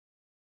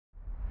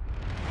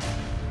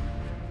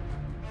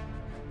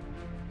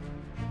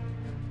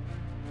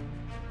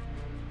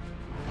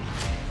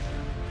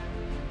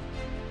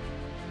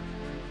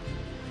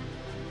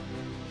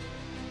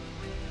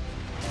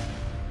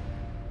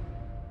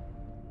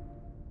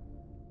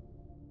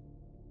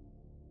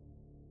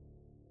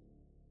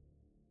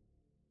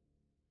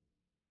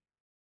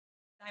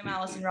I'm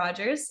Allison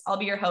Rogers. I'll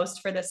be your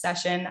host for this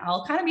session.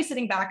 I'll kind of be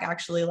sitting back,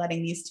 actually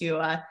letting these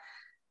two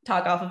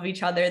talk off of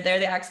each other. They're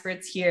the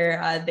experts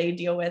here. They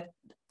deal with,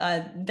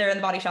 they're in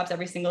the body shops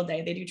every single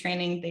day. They do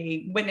training.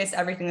 They witness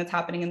everything that's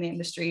happening in the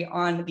industry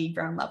on the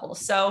ground level.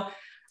 So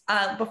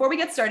before we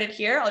get started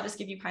here, I'll just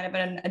give you kind of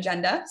an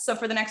agenda. So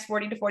for the next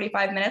 40 to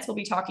 45 minutes, we'll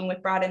be talking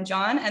with Brad and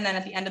John. And then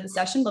at the end of the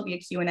session, there'll be a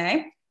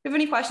Q&A. If you have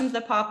any questions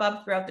that pop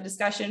up throughout the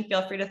discussion,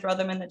 feel free to throw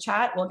them in the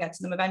chat. We'll get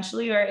to them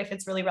eventually, or if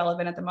it's really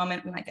relevant at the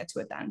moment, we might get to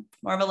it then.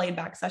 More of a laid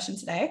back session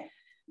today,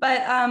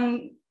 but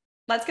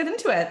let's get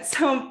into it.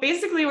 So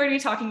basically we're going to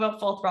be talking about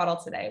full throttle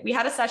today. We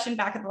had a session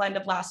back at the end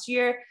of last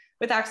year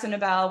with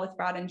AkzoNobel, with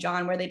Brad and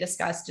John, where they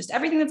discussed just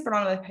everything that's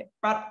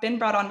been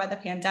brought on by the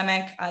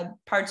pandemic,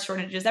 parts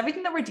shortages,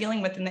 everything that we're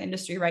dealing with in the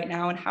industry right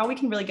now, and how we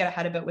can really get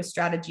ahead of it with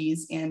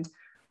strategies and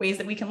ways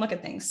that we can look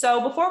at things.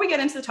 So before we get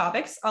into the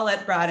topics, I'll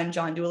let Brad and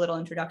John do a little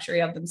introductory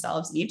of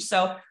themselves each.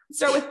 So let's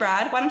start with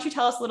Brad. Why don't you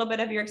tell us a little bit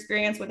of your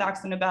experience with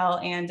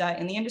AkzoNobel and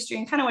in the industry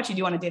and kind of what you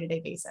do on a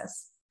day-to-day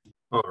basis?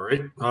 All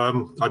right.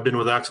 I've been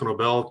with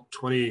AkzoNobel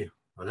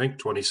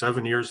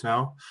 27 years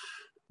now.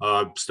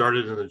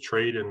 Started in the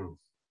trade in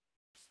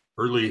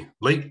late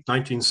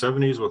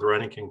 1970s with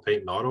Reinking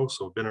Paint and Auto.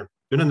 So been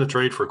in the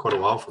trade for quite a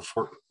while,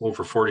 for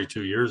over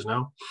 42 years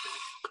now.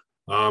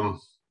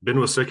 Been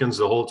with Sikkens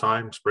the whole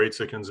time, sprayed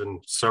Sikkens in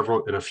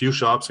a few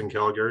shops in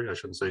Calgary. I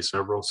shouldn't say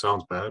several,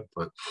 sounds bad,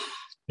 but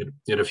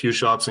in a few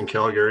shops in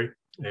Calgary.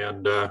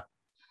 And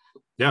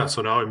yeah,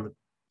 so now I'm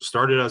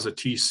started as a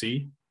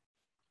TC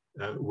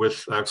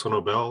with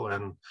AkzoNobel,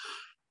 and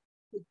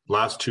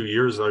last 2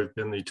 years I've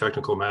been the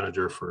technical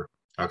manager for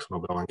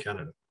AkzoNobel in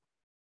Canada.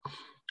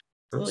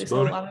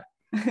 So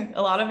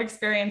a lot of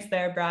experience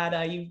there, Brad.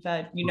 You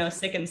know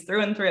Sikkens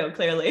through and through,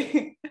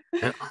 clearly.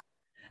 Yeah.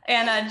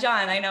 And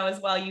John, I know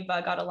as well, you've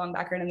got a long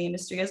background in the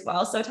industry as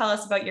well. So tell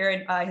us about your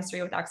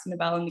history with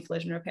AkzoNobel in the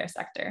collision repair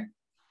sector.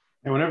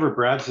 And whenever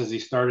Brad says he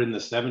started in the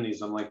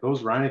 70s, I'm like,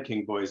 those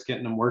Reinking boys,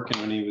 getting him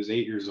working when he was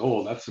 8 years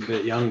old. That's a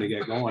bit young to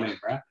get going, eh,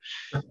 Brad?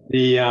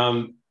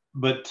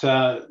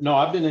 No,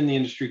 I've been in the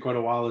industry quite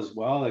a while as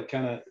well.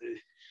 I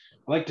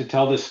like to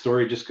tell this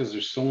story just because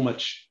there's so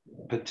much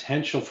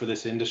potential for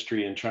this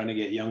industry and trying to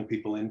get young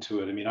people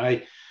into it. I mean,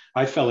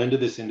 I fell into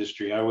this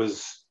industry. I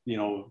was,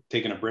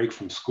 taking a break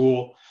from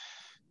school.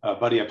 A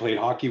buddy I played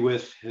hockey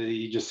with,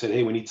 he just said,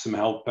 hey, we need some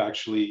help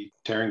actually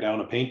tearing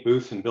down a paint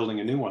booth and building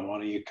a new one. Why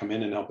don't you come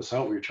in and help us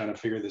out? We were trying to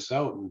figure this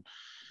out. And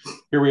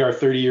here we are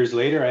 30 years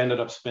later. I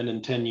ended up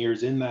spending 10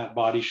 years in that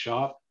body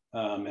shop,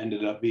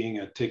 ended up being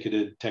a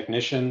ticketed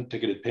technician,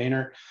 ticketed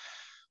painter.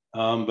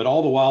 But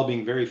all the while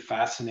being very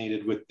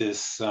fascinated with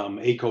this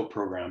ACO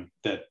program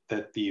that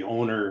the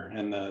owner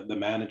and the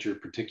manager,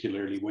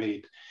 particularly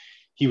Wade,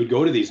 he would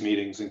go to these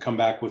meetings and come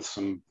back with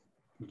some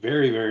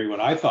very, very, what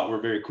I thought were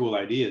very cool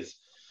ideas.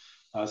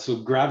 So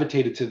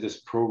gravitated to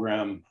this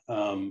program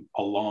a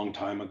long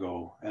time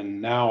ago.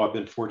 And now I've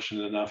been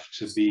fortunate enough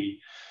to be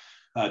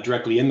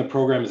directly in the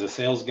program as a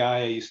sales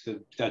guy. I used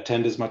to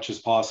attend as much as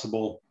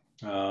possible,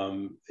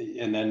 and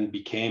then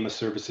became a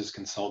services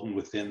consultant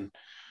within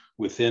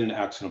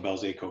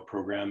AkzoNobel's ACO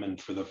program.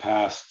 And for the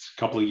past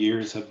couple of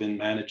years have been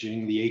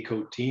managing the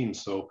ACO team.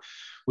 So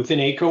within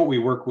ACO, we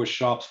work with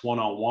shops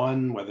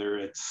one-on-one, whether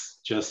it's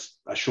just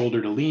a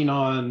shoulder to lean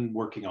on,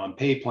 working on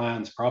pay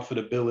plans,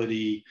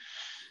 profitability,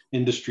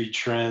 industry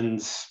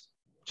trends,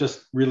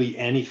 just really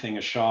anything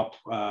a shop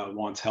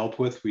wants help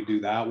with. We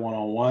do that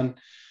one-on-one.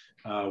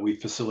 We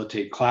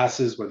facilitate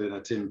classes, whether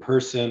that's in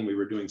person. We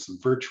were doing some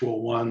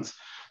virtual ones.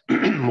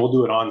 We'll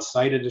do it on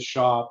site at a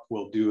shop.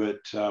 We'll do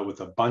it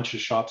with a bunch of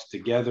shops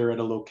together at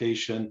a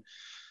location.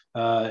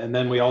 And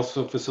then we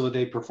also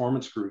facilitate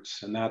performance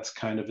groups, and that's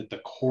kind of at the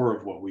core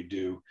of what we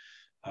do.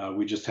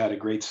 We just had a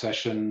great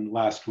session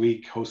last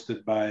week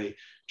hosted by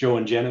Joe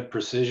and Janet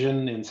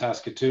Precision in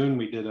Saskatoon.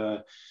 We did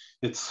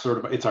it's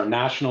our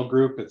national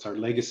group, it's our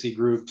legacy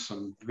group,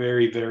 some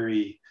very,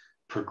 very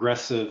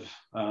progressive,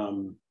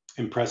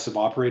 impressive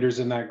operators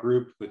in that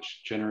group,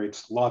 which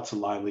generates lots of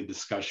lively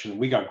discussion.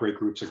 We got great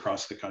groups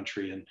across the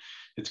country, and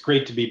it's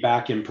great to be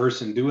back in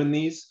person doing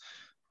these.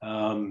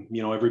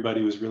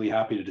 Everybody was really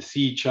happy to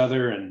see each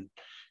other and,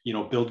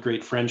 build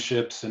great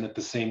friendships, and at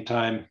the same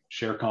time,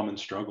 share common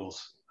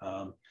struggles.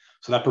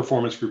 So that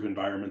performance group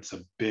environment's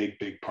a big,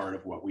 big part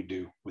of what we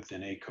do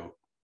within ACO.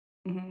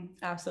 Mm-hmm,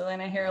 absolutely.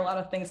 And I hear a lot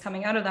of things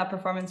coming out of that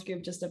performance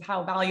group, just of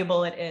how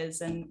valuable it is.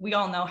 And we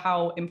all know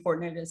how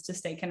important it is to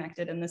stay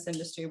connected in this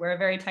industry. We're a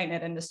very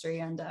tight-knit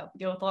industry, and we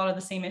deal with a lot of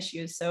the same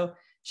issues. So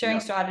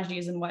sharing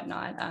strategies and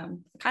whatnot,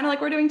 kind of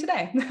like we're doing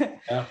today.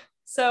 Yeah.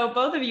 So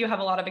both of you have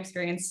a lot of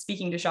experience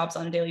speaking to shops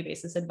on a daily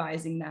basis,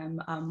 advising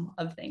them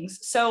of things.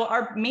 So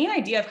our main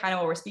idea of kind of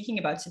what we're speaking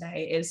about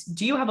today is,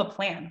 do you have a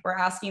plan? We're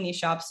asking these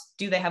shops,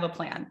 do they have a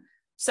plan?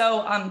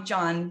 So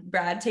John,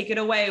 Brad, take it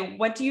away.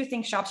 What do you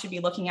think shops should be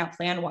looking at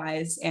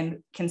plan-wise and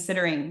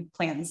considering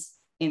plans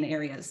in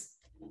areas?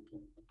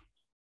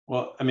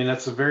 Well, I mean,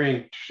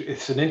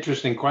 it's an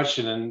interesting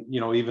question. And,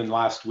 even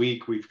last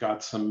week, we've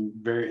got some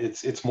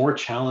it's more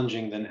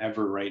challenging than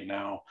ever right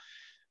now.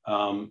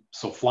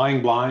 So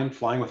flying blind,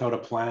 flying without a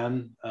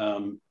plan,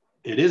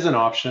 it is an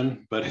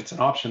option, but it's an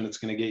option that's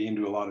going to get you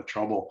into a lot of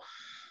trouble.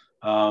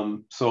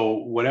 So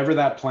whatever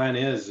that plan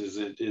is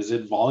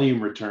it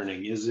volume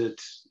returning? Is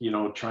it,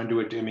 trying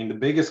to, I mean, the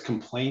biggest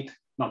the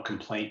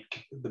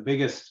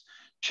biggest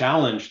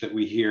challenge that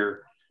we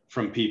hear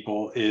from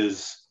people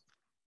is,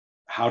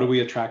 how do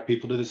we attract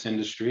people to this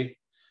industry?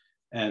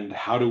 And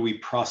how do we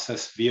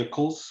process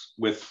vehicles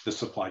with the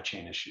supply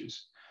chain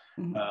issues?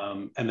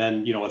 And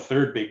then, a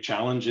third big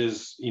challenge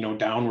is,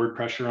 downward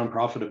pressure on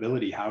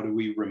profitability. How do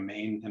we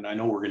remain? And I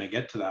know we're going to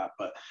get to that,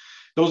 but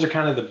those are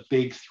kind of the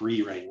big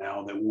three right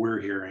now that we're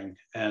hearing.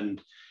 And,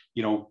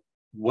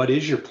 what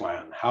is your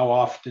plan? How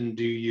often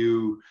do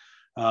you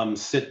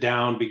sit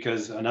down?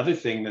 Because another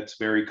thing that's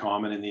very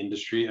common in the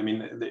industry, I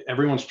mean,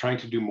 everyone's trying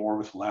to do more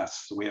with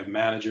less. So we have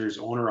managers,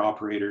 owner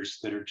operators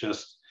that are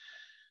just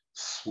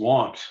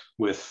swamped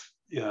with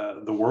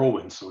the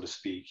whirlwind, so to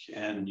speak.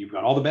 And you've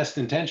got all the best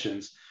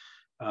intentions.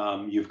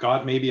 You've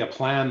got maybe a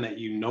plan that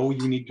you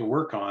need to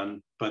work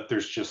on, but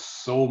there's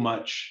just so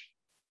much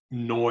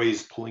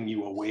noise pulling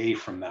you away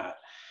from that.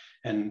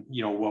 And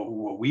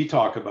what we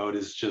talk about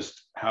is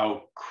just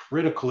how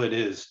critical it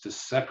is to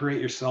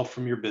separate yourself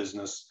from your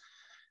business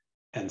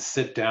and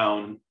sit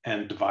down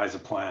and devise a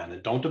plan.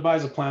 And don't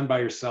devise a plan by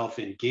yourself.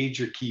 Engage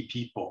your key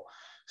people.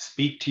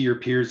 Speak to your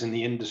peers in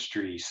the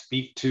industry.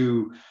 Speak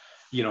to,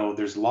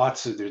 there's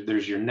lots of,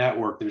 there's your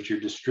network, there's your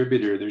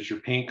distributor, there's your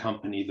paint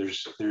company,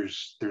 there's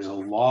a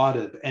lot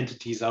of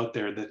entities out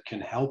there that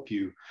can help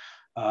you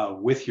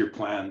with your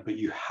plan, but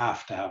you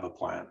have to have a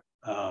plan.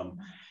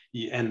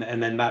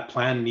 And then that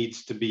plan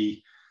needs to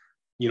be,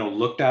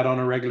 looked at on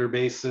a regular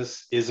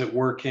basis. Is it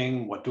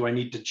working? What do I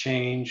need to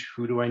change?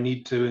 Who do I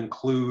need to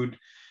include?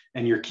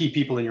 And your key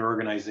people in your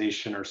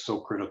organization are so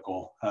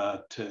critical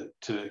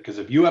because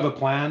if you have a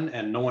plan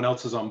and no one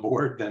else is on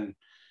board, then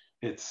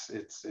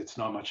it's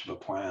not much of a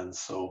plan.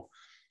 So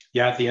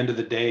yeah, at the end of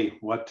the day,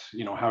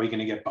 how are you going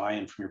to get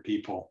buy-in from your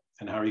people,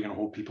 and how are you going to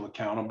hold people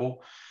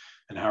accountable,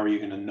 and how are you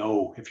going to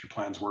know if your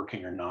plan's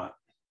working or not?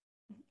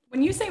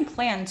 When you say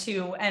plan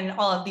too, and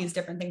all of these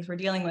different things we're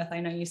dealing with,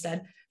 I know you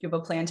said, do you have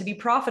a plan to be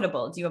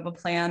profitable? Do you have a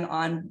plan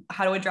on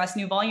how to address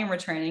new volume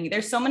returning?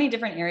 There's so many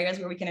different areas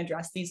where we can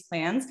address these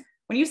plans.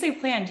 When you say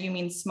plan, do you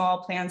mean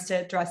small plans to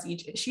address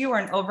each issue, or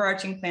an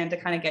overarching plan to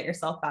kind of get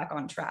yourself back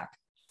on track?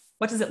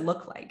 What does it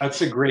look like?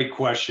 That's a great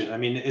question. I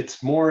mean,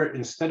 it's more,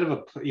 instead of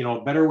a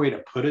better way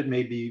to put it,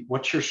 maybe,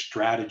 what's your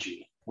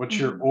strategy? What's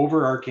your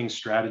overarching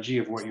strategy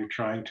of what you're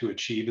trying to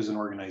achieve as an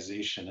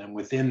organization? And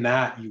within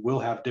that, you will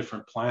have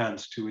different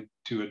plans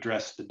to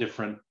address the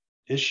different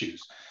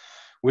issues,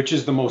 which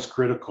is the most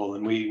critical.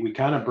 And we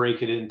kind of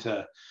break it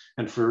into,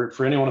 and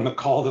for anyone on the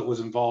call that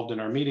was involved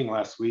in our meeting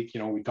last week,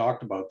 we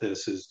talked about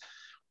this, is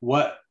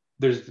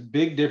there's the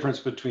big difference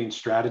between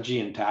strategy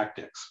and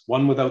tactics.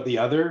 One without the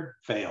other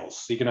fails.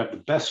 So you can have the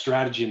best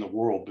strategy in the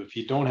world, but if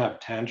you don't have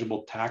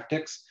tangible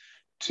tactics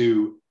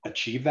to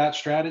achieve that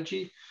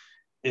strategy,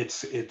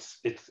 it's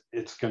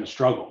going to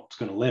struggle. It's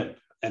going to limp.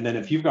 And then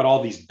if you've got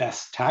all these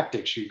best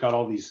tactics, you've got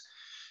all these,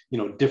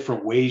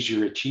 different ways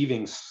you're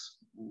achieving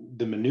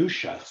the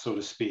minutia, so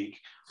to speak.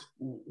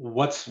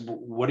 What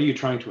are you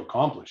trying to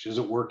accomplish? Is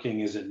it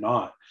working? Is it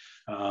not?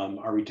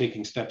 Are we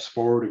taking steps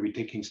forward? Are we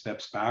taking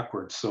steps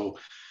backwards? So,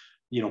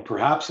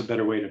 perhaps a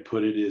better way to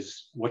put it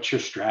is, what's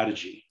your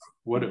strategy?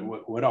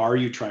 What are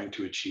you trying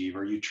to achieve?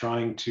 Are you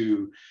trying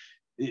to,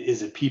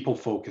 is it people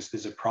focused?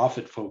 Is it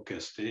profit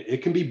focused?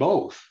 It can be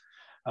both.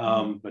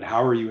 But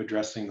how are you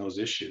addressing those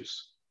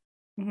issues?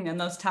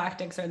 And those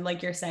tactics are,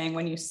 like you're saying,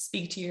 when you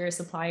speak to your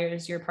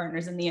suppliers, your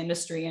partners in the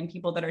industry, and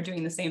people that are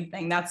doing the same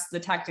thing, that's the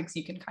tactics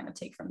you can kind of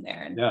take from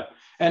there.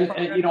 And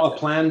a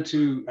plan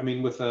to,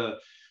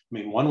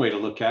 one way to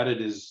look at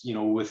it is,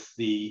 with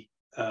the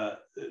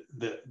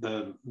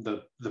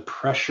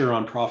pressure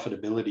on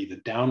profitability,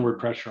 the downward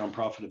pressure on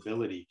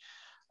profitability,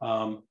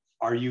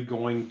 are you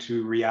going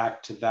to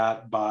react to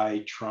that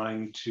by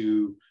trying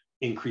to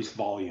increase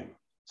volume?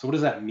 So what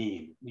does that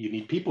mean? You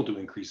need people to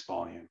increase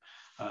volume.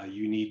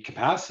 You need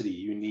capacity.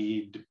 You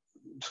need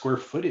square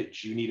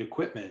footage. You need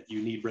equipment.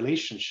 You need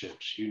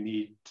relationships. You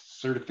need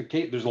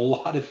certificate. There's a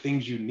lot of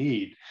things you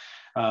need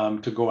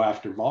to go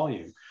after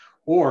volume.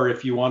 Or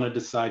if you want to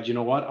decide,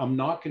 I'm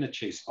not going to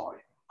chase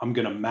volume. I'm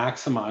going to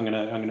maximize.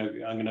 I'm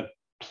going to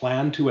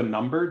plan to a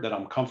number that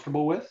I'm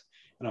comfortable with,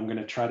 and I'm going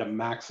to try to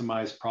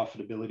maximize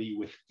profitability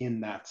within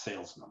that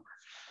sales number.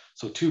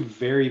 So two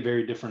very,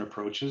 very different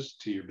approaches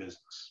to your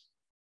business,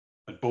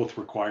 but both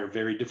require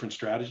very different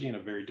strategy and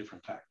a very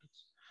different tactics.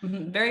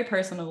 Very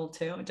personable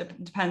too. It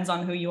depends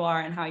on who you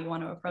are and how you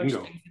want to approach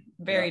things.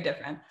 Very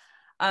different.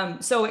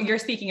 So you're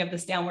speaking of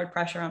this downward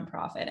pressure on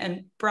profit.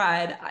 And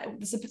Brad,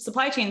 the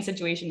supply chain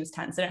situation is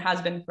tense, and it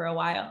has been for a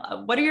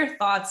while. What are your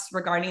thoughts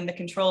regarding the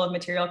control of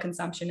material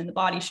consumption in the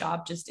body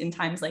shop just in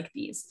times like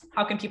these?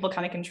 How can people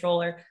kind of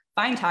control or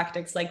find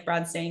tactics, like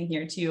Brad's saying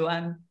here,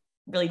 to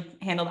really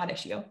handle that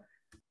issue?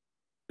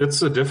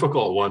 It's a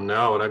difficult one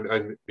now. And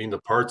I mean, the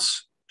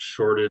parts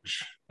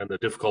shortage and the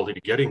difficulty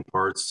getting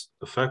parts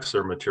affects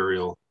their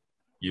material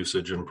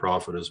usage and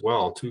profit as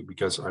well too,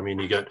 because I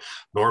mean,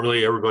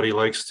 normally everybody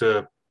likes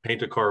to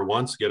paint a car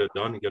once, get it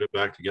done, get it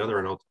back together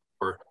and out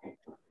the door.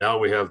 Now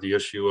we have the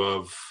issue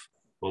of,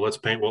 well, let's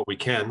paint what we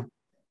can.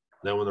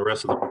 Then when the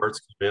rest of the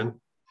parts come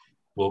in,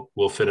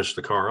 we'll finish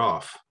the car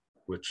off,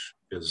 which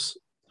is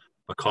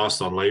a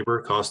cost on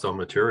labor, cost on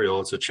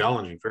material. It's a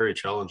challenging, very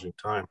challenging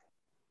time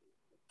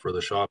for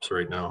the shops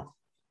right now.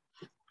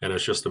 And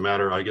it's just a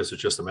matter, I guess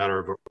it's just a matter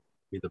of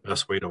the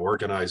best way to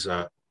organize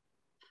that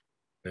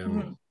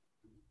and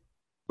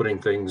putting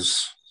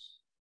things,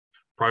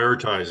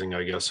 prioritizing,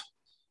 I guess,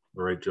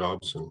 the right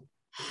jobs and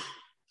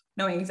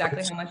knowing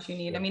exactly how much you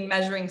need. I mean,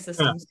 measuring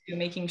systems too,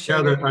 making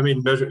sure. Yeah, I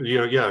mean, measure,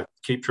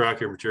 keep track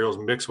of your materials,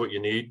 mix what you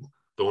need,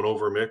 don't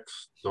over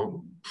mix,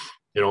 don't,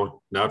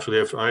 naturally,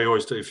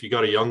 if you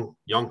got a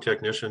young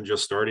technician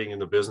just starting in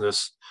the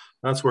business,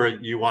 that's where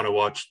you want to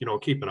watch,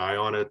 keep an eye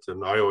on it.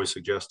 And I always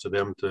suggest to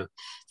them to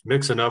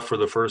mix enough for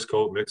the first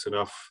coat, mix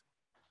enough,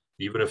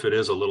 even if it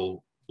is a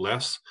little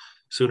less,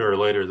 sooner or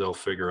later, they'll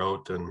figure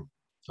out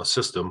a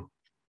system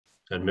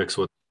and mix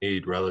what they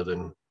need rather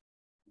than,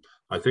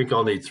 I think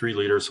I'll need 3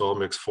 liters, so I'll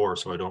mix 4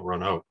 so I don't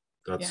run out.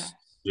 That's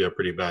a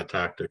pretty bad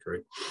tactic, right?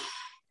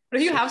 But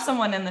if you have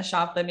someone in the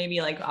shop that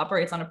maybe like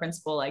operates on a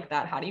principle like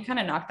that, how do you kind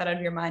of knock that out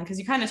of your mind? Because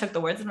you kind of took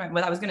the words in my,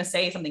 what I was going to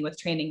say something with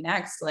training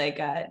next. Like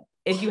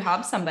if you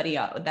have somebody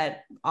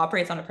that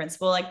operates on a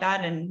principle like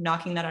that and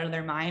knocking that out of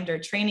their mind, or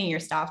training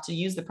your staff to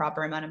use the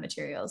proper amount of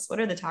materials, what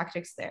are the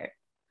tactics there?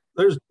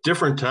 There's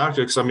different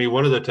tactics. I mean,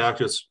 one of the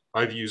tactics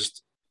I've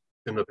used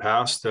in the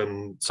past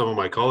and some of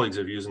my colleagues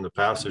have used in the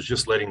past is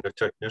just letting the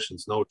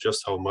technicians know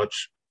just how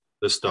much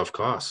this stuff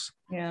costs.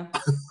 Yeah.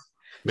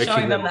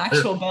 Showing them the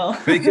actual bill.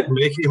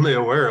 making them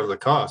aware of the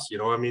cost.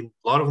 I mean,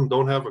 a lot of them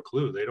don't have a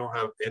clue. They don't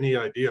have any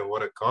idea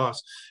what it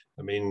costs.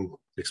 I mean,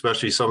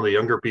 especially some of the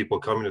younger people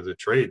coming to the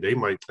trade, they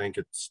might think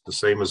it's the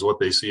same as what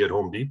they see at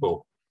Home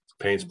Depot.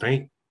 Paint's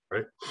paint,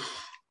 right?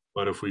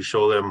 But if we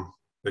show them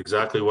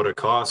exactly what it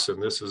costs,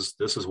 and this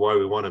is why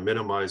we want to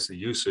minimize the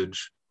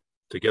usage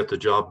to get the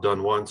job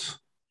done once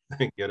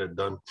and get it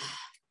done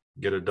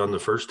the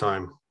first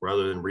time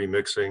rather than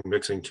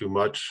mixing too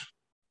much.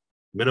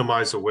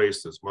 Minimize the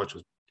waste as much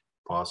as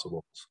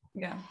possible.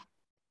 Yeah.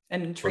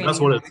 And that's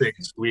one of the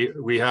things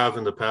we have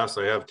in the past.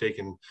 I have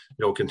taken,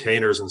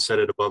 containers and set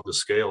it above the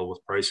scale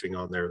with pricing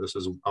on there. This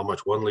is how much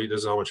 1 liter,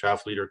 this is how much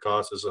half liter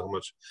costs, this is how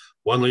much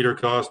 1 liter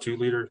costs, 2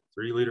 liter,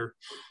 3 liter.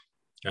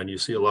 And you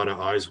see a lot of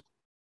eyes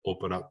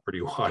open up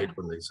pretty wide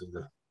when they see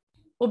that.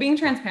 Well, being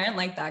transparent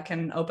like that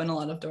can open a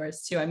lot of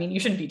doors too. I mean, you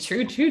shouldn't be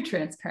too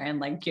transparent,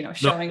 like,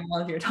 showing all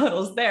of your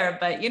totals there,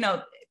 but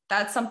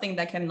that's something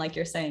that can, like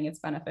you're saying, it's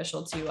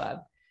beneficial to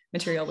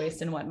material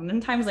waste and whatnot. In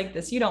times like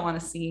this, you don't want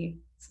to see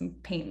some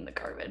paint in the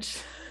garbage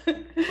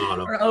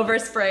or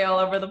overspray all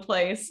over the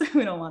place.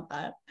 We don't want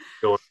that.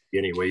 Don't want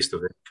any waste of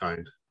any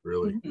kind,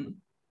 really.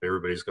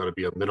 Everybody's got to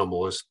be a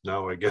minimalist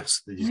now, I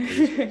guess, these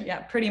days. Yeah,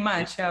 pretty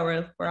much. Yeah,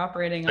 we're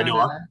operating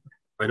on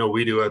I know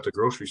we do at the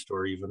grocery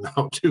store even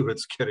now too.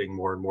 It's getting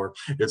more and more.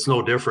 It's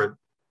no different.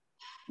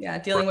 Yeah,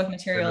 dealing with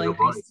material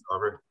increase.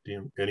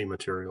 Any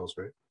materials,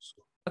 right?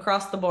 So.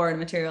 Across the board,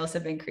 materials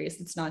have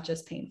increased. It's not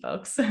just paint,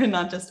 folks,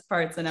 not just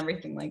parts and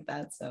everything like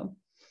that. So,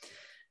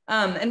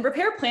 and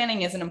repair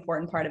planning is an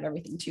important part of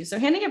everything too. So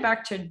handing it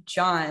back to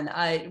John,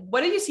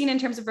 what have you seen in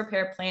terms of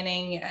repair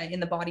planning in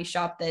the body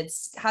shop?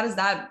 How does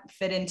that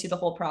fit into the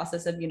whole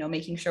process of,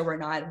 making sure we're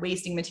not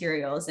wasting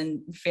materials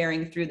and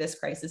faring through this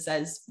crisis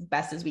as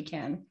best as we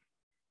can?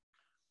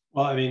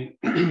 Well, I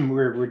mean,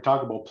 we're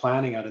talking about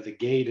planning out of the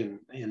gate,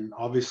 and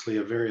obviously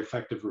a very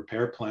effective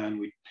repair plan.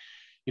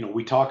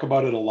 We talk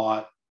about it a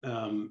lot,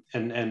 and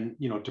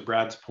to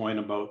Brad's point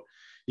about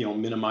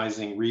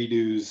minimizing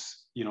redos,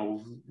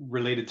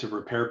 related to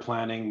repair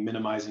planning,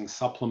 minimizing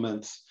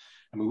supplements.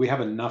 I mean, we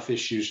have enough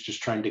issues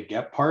just trying to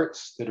get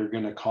parts that are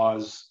going to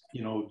cause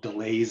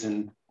delays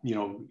in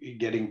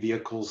getting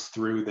vehicles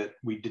through that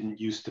we didn't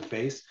used to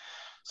face.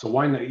 So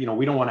why not?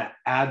 We don't want to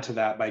add to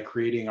that by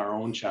creating our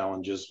own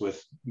challenges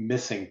with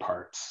missing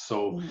parts.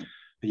 So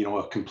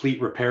a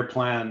complete repair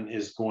plan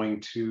is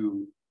going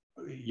to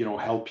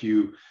help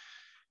you.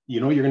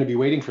 You're going to be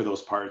waiting for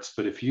those parts,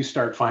 but if you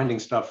start finding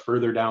stuff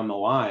further down the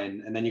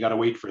line and then you got to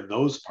wait for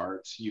those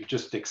parts, you've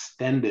just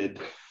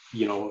extended,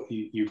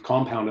 you've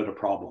compounded a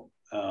problem.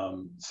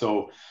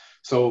 So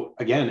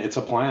again, it's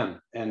a plan,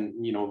 and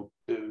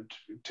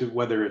to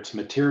whether it's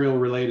material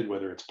related,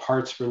 whether it's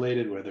parts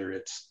related, whether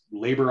it's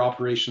labor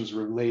operations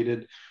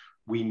related,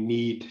 we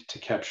need to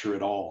capture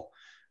it all.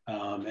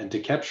 And to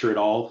capture it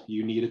all,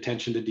 you need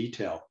attention to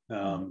detail.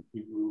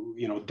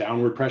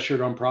 Downward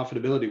pressure on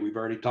profitability, we've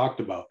already talked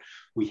about.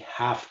 We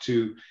have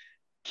to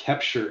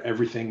capture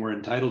everything we're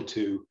entitled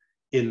to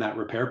in that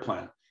repair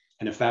plan.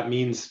 And if that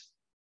means,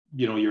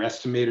 your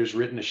estimator's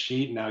written a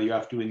sheet, now you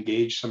have to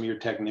engage some of your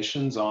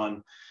technicians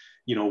on,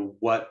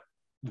 what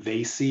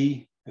they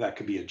see. That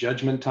could be a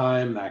judgment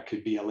time, that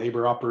could be a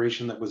labor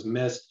operation that was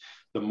missed.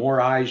 The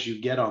more eyes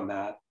you get on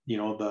that,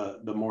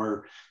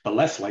 the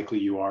less likely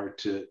you are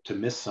to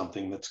miss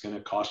something that's going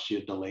to cost you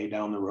a delay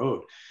down the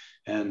road.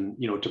 And,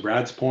 to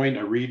Brad's point,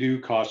 a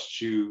redo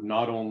costs you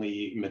not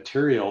only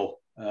material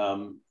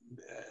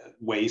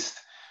waste,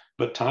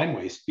 but time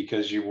waste,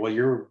 because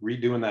you're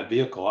redoing that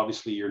vehicle.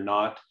 Obviously, you're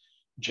not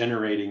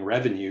generating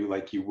revenue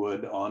like you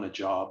would on a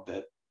job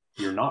that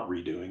you're not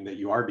redoing, that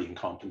you are being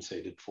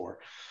compensated for.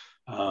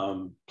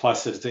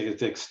 Plus,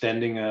 it's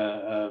extending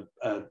a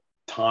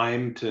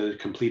time to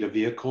complete a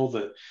vehicle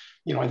that,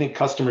 I think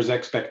customers'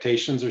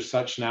 expectations are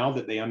such now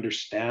that they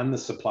understand the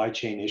supply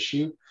chain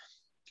issue.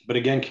 But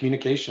again,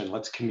 communication,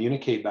 let's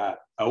communicate that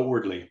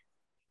outwardly.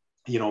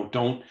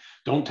 Don't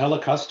tell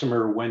a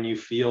customer when you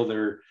feel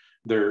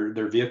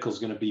their vehicle is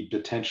going to be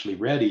potentially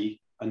ready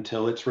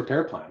until it's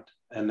repair planned.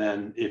 And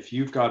then if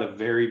you've got a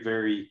very,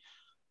 very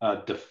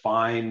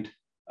defined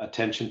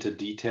attention to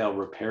detail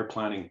repair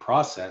planning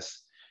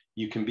process,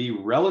 you can be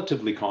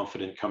relatively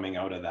confident coming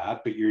out of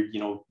that. But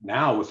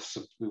now with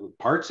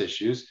parts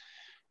issues,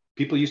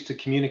 people used to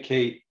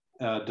communicate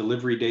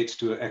delivery dates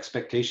to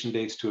expectation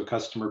dates to a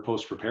customer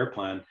post repair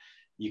plan.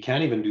 You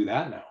can't even do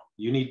that now.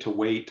 You need to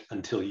wait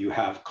until you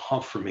have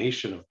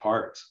confirmation of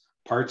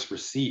parts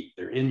receipt.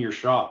 They're in your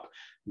shop.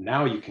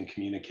 Now you can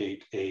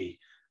communicate a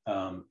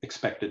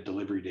expected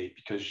delivery date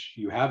because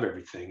you have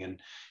everything. And,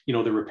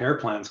 the repair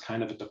plan's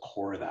kind of at the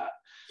core of that.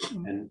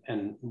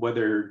 And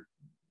whether,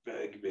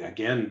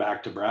 again,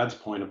 back to Brad's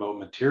point about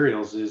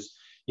materials is,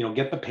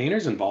 get the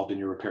painters involved in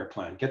your repair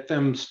plan. Get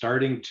them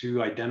starting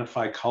to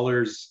identify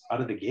colors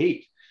out of the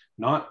gate,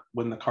 not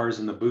when the car's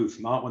in the booth,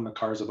 not when the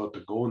car's about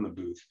to go in the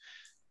booth.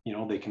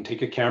 They can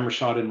take a camera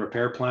shot in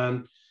repair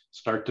plan,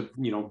 start to,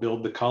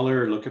 build the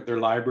color, look at their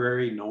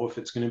library, know if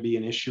it's going to be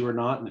an issue or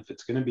not. And if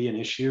it's going to be an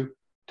issue,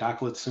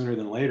 tackle it sooner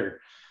than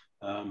later.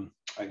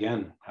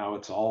 Again, how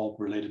it's all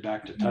related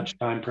back to touch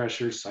time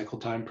pressures, cycle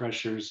time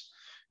pressures.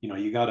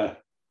 You got to,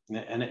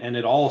 and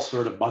it all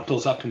sort of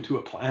bundles up into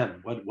a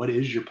plan. What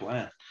is your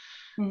plan?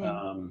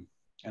 And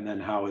then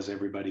how is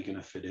everybody going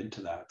to fit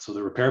into that? So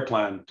the repair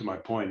plan, to my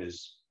point,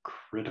 is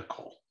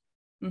critical.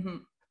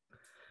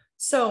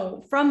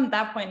 So from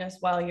that point as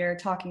well, you're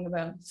talking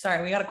about,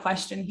 sorry, we got a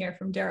question here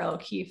from Daryl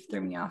O'Keefe,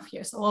 threw me off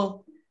here.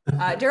 So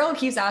Daryl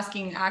O'Keefe's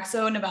asking,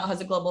 AkzoNobel has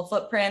a global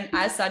footprint.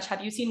 As such,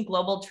 have you seen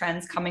global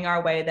trends coming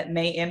our way that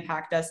may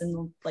impact us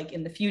in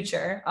the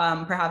future?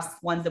 Perhaps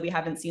ones that we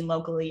haven't seen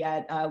locally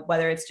yet,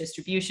 whether it's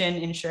distribution,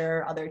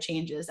 insurer, other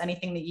changes,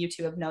 anything that you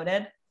two have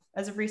noted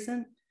as of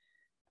recent?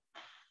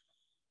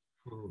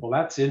 Well,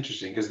 that's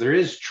interesting because there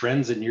is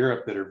trends in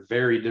Europe that are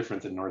very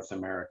different than North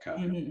America.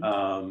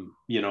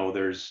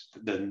 There's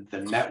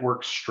the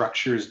network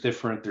structure is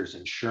different. There's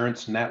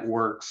insurance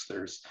networks.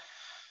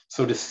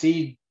 So to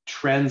see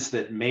trends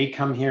that may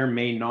come here,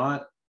 may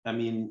not. I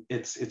mean,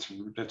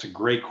 that's a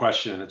great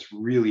question, and it's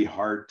really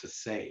hard to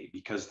say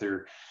because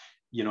the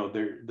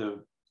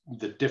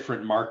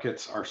different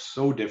markets are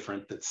so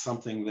different that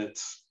something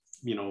that's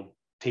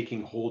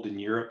taking hold in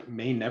Europe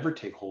may never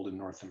take hold in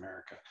North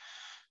America.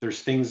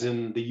 There's things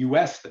in the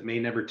US that may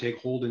never take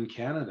hold in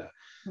Canada.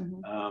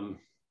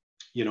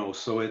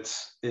 So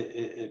it's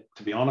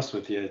to be honest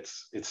with you,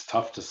 it's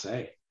tough to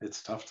say.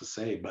 It's tough to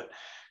say, but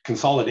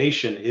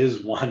consolidation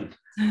is one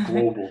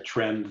global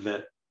trend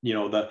that,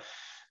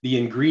 the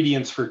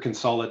ingredients for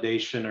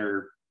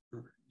consolidation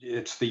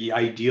it's the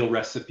ideal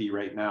recipe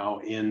right now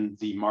in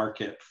the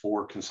market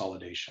for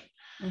consolidation.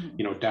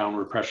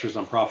 Downward pressures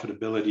on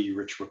profitability,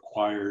 which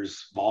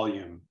requires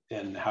volume.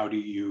 And how do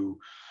you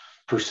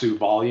pursue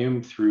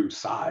volume? Through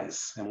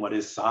size. And what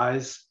is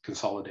size?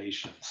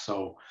 Consolidation.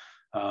 So,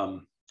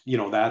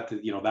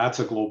 that's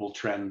a global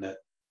trend that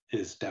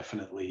is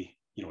definitely,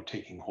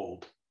 taking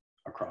hold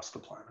across the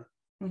planet.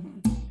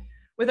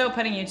 Without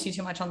putting you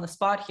too much on the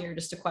spot here,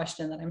 just a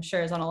question that I'm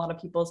sure is on a lot of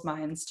people's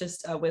minds,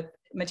 just with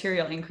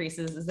material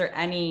increases, is there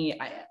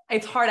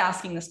it's hard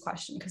asking this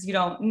question because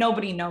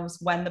nobody knows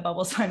when the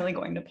bubble's finally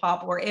going to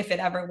pop or if it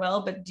ever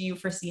will, but do you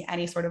foresee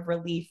any sort of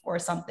relief or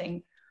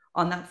something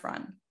on that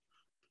front?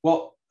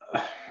 Well,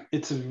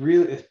 it's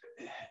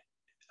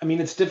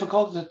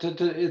difficult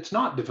it's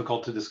not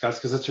difficult to discuss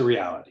because it's a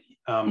reality.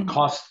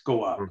 Costs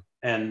go up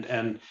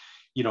and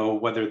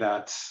whether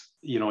that's,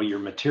 your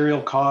material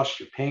cost,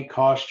 your paint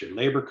cost, your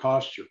labor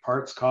cost, your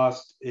parts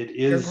cost, it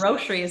is your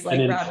groceries,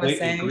 like Brad was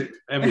saying.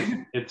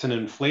 It's an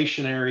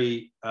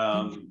inflationary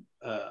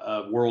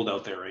world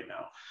out there right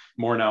now,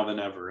 more now than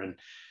ever. And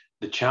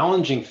the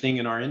challenging thing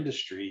in our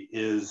industry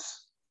is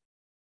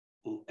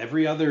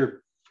every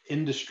other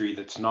industry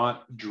that's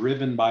not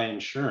driven by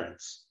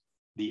insurance,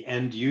 the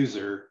end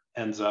user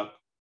ends up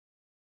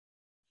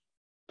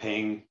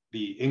paying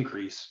the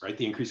increase, right?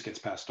 The increase gets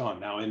passed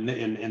on. Now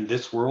in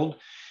this world,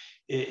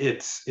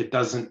 it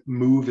doesn't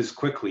move as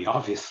quickly.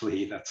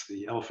 Obviously, that's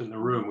the elephant in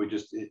the room.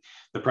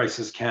 The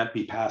prices can't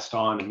be passed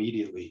on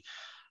immediately.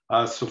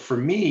 So for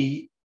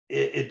me,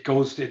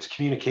 it's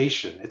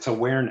communication, it's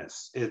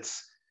awareness.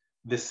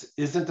 This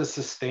isn't a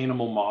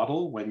sustainable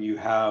model when you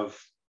have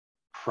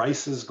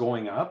prices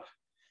going up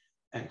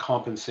and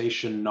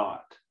compensation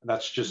not.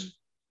 That's just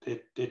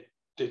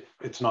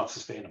it's not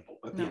sustainable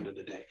at the end of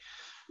the day.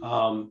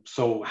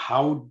 So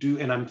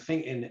and I'm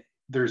thinking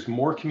there's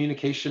more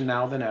communication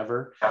now than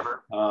ever.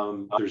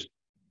 There's,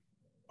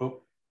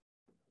 oh,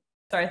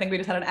 sorry, I think we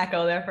just had an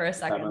echo there for a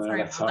second.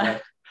 Sorry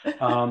about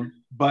that.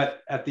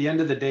 But at the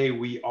end of the day,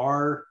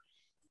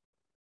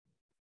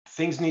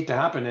 things need to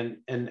happen,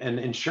 and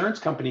insurance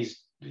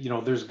companies, you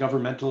know, there's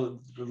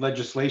governmental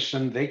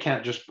legislation, they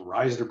can't just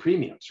rise their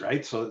premiums,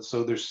 right? So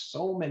there's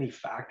so many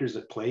factors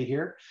at play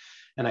here.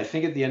 And I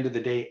think at the end of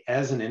the day,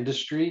 as an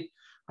industry,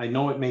 I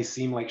know it may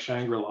seem like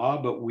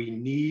Shangri-La, but we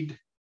need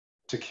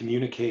to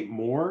communicate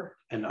more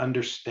and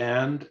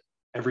understand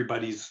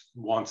everybody's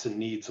wants and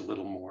needs a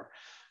little more.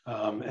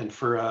 And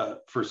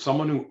for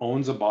someone who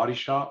owns a body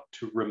shop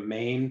to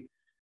remain,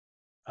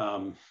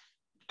 to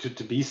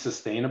be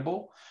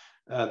sustainable,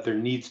 there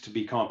needs to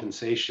be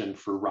compensation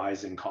for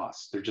rising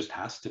costs. There just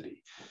has to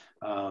be.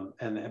 But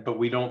it's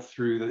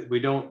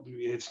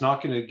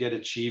not going to get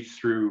achieved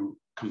through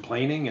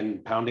complaining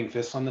and pounding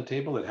fists on the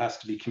table. It has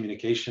to be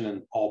communication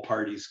and all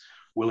parties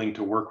willing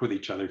to work with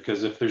each other.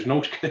 Because if there's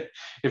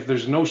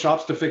no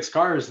shops to fix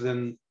cars,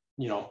 then,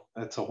 you know,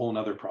 that's a whole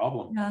nother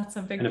problem. Yeah, that's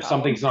a big and if problem.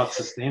 Something's not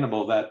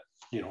sustainable, that,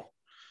 you know,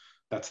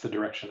 that's the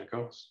direction it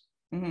goes.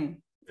 Mm-hmm.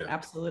 Yeah.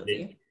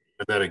 Absolutely.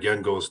 And that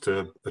again goes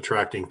to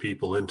attracting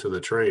people into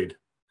the trade.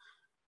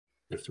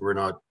 If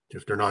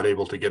they're not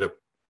able to get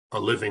a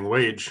living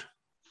wage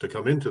to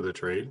come into the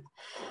trade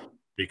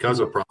because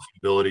of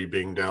profitability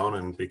being down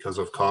and because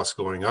of costs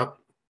going up,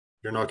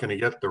 you're not going to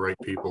get the right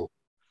people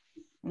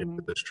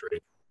into this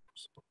trade.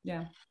 So.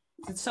 Yeah.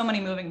 It's so many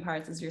moving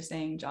parts, as you're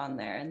saying, John,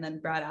 there. And then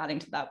Brad adding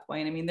to that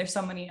point. I mean, there's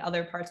so many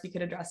other parts we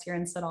could address here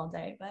and sit all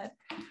day, but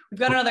we've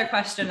got another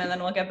question and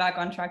then we'll get back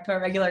on track to our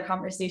regular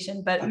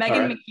conversation. But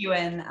Megan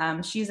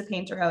McEwen, she's a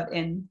painter out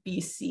in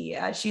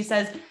BC. She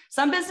says,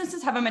 some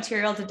businesses have a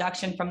material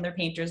deduction from their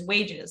painters'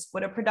 wages.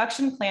 Would a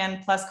production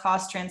plan plus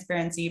cost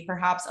transparency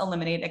perhaps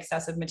eliminate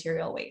excessive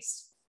material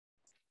waste?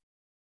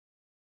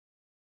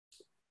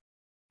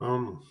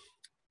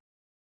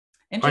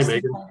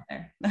 Interesting.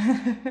 Hi,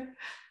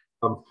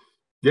 Megan.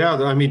 Yeah,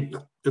 I mean,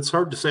 it's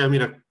hard to say. I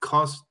mean,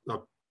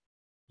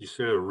 you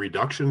say a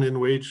reduction in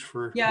wage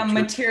for? Yeah,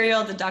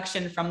 material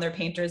deduction from their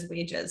painters'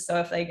 wages. So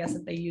if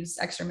they use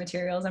extra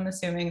materials, I'm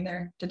assuming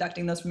they're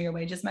deducting those from your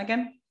wages,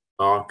 Megan?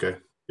 Oh, okay.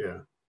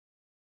 Yeah.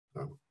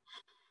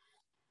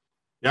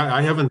 Yeah,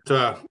 I haven't,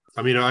 I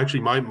mean,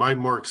 actually my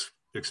more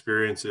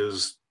experience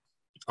is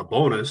a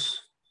bonus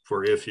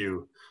for if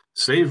you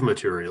save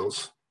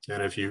materials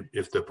and if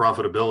the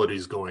profitability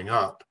is going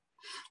up,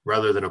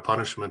 rather than a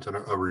punishment and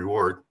a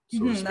reward.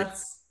 So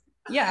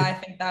yeah, I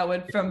think that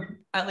would, from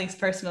at least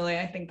personally,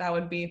 I think that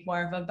would be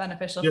more of a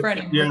beneficial for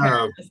anyone.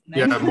 Yeah,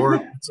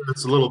 more.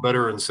 It's a little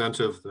better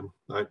incentive than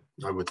I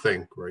would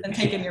think, right? And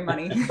taking your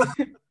money.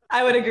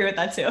 I would agree with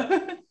that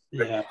too.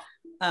 Yeah.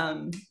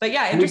 But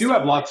yeah, we do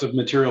have lots of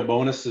material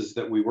bonuses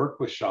that we work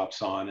with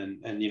shops on,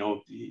 and you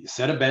know,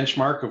 set a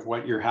benchmark of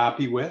what you're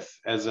happy with.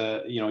 As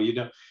a, you know, you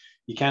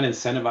can't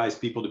incentivize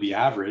people to be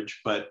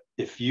average, but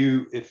if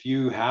you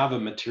have a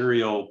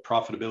material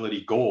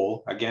profitability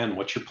goal, again,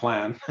 what's your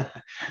plan?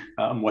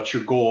 What's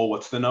your goal?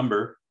 What's the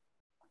number?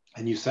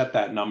 And you set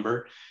that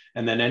number,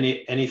 and then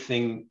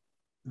anything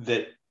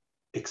that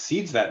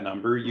exceeds that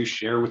number, you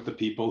share with the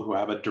people who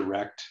have a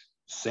direct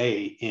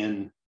say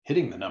in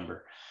hitting the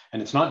number.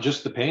 And it's not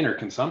just the painter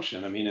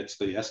consumption. I mean, it's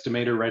the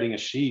estimator writing a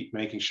sheet,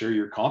 making sure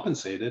you're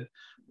compensated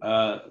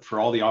for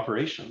all the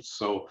operations.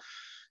 So,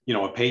 you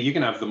know, you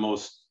can have the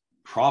most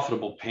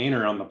profitable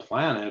painter on the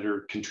planet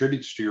or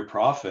contributes to your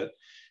profit.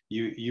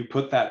 You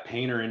put that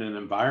painter in an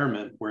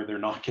environment where they're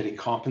not getting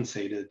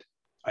compensated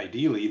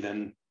ideally,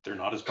 then they're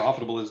not as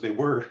profitable as they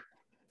were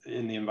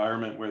in the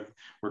environment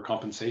where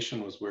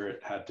compensation was where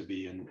it had to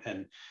be,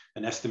 and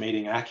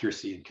estimating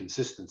accuracy and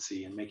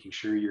consistency and making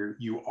sure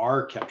you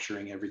are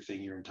capturing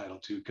everything you're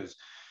entitled to. Because,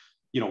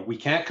 you know, we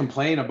can't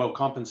complain about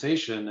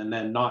compensation and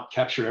then not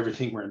capture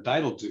everything we're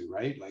entitled to,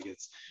 right? Like,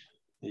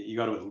 you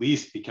got to at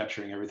least be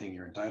capturing everything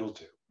you're entitled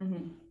to.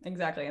 Mm-hmm.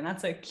 Exactly. And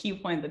that's a key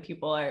point that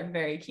people are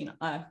very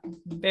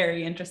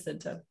very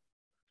interested to,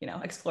 you know,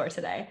 explore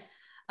today.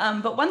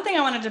 But one thing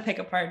I wanted to pick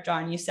apart,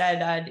 John, you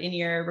said in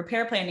your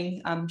repair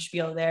planning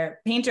spiel there,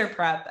 painter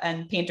prep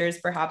and painters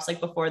perhaps like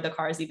before the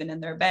car is even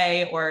in their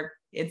bay or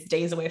it's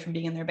days away from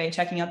being in their bay,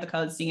 checking out the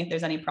codes, seeing if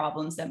there's any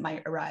problems that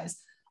might arise.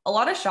 A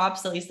lot of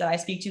shops, at least that I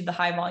speak to, the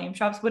high volume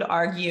shops, would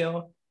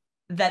argue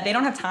that they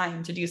don't have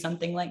time to do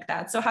something like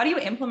that. So how do you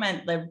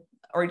implement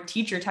or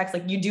teach your techs,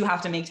 like, you do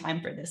have to make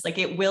time for this? Like,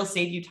 it will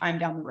save you time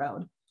down the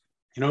road.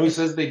 You know who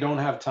says they don't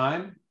have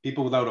time?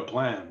 People without a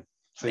plan.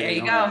 There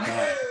you go.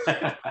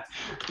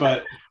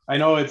 But I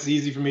know it's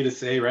easy for me to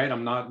say, right?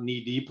 I'm not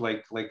knee deep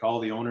like all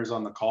the owners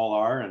on the call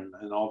are and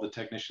all the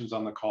technicians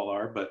on the call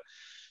are. But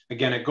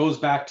again, it goes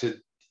back to,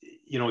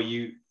 you know,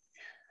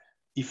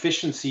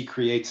 efficiency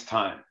creates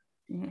time.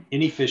 Mm-hmm.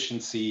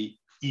 Inefficiency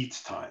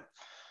eats time.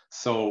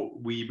 So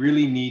we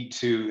really need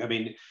to, I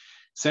mean,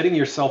 setting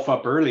yourself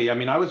up early. I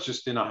mean, I was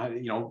just in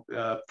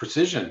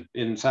Precision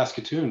in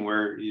Saskatoon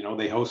where, you know,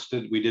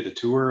 we did a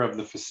tour of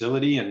the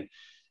facility, and,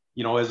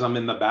 you know, as I'm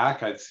in the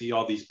back, I'd see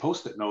all these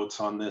Post-it notes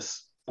on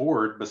this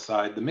board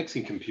beside the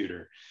mixing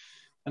computer.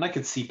 and I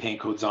could see paint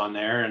codes on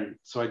there. And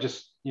so I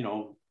just, you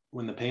know,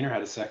 when the painter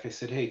had a sec, I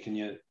said, hey,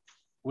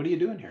 what are you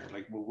doing here?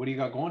 Like, what do you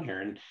got going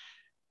here?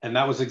 And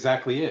that was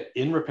exactly it.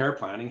 In repair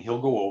planning,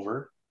 he'll go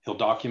over, he'll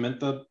document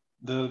the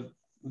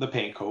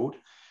paint code.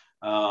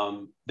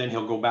 Then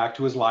he'll go back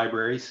to his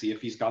library, see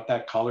if he's got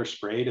that color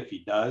sprayed. If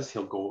he does,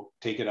 he'll go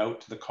take it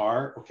out to the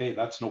car. Okay,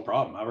 that's no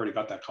problem. I've already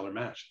got that color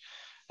matched.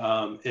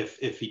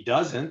 If he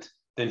doesn't,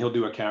 then he'll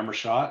do a camera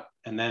shot.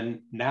 And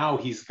then now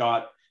he's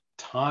got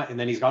time, and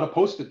then he's got to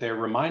post it there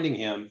reminding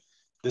him,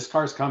 this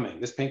car's coming,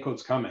 this paint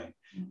code's coming.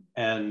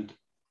 And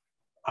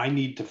I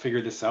need to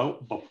figure this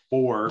out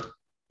before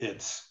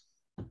it's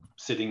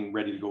sitting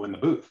ready to go in the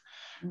booth,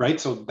 right?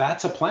 So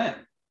that's a plan.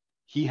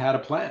 He had a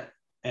plan,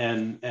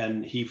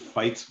 and he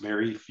fights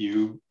very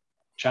few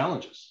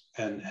challenges,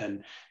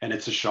 and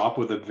it's a shop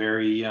with a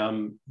very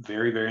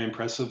very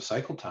impressive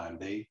cycle time.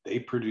 They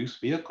produce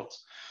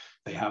vehicles.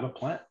 They have a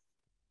plan.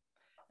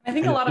 I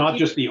think and a lot it's of not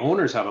people, just the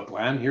owners have a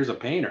plan. Here's a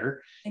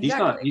painter.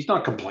 exactly. He's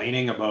not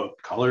complaining about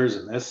colors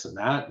and this and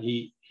that.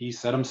 He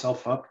set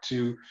himself up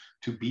to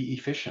be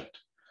efficient.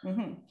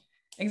 Mm-hmm.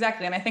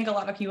 Exactly. And I think a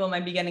lot of people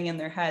might be getting in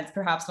their heads,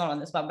 perhaps not on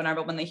this webinar,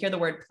 but when they hear the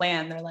word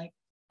plan, they're like,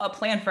 a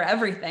plan for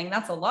everything.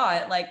 That's a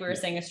lot. Like we were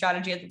saying, a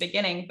strategy at the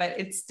beginning, but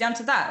it's down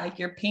to that. Like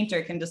your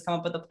painter can just come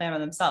up with a plan on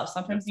themselves.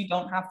 Sometimes you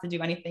don't have to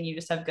do anything. You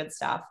just have good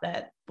staff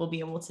that will be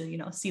able to, you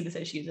know, see these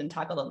issues and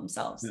tackle them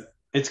themselves. Yeah.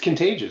 It's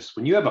contagious.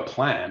 When you have a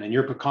plan and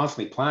you're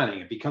constantly planning,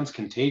 it becomes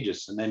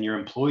contagious. And then your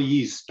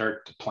employees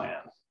start to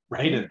plan,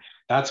 right? And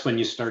that's when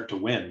you start to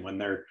win, when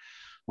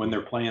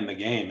they're playing the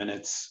game. And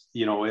it's,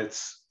 you know,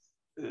 it's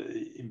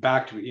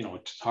back to, you know,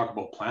 to talk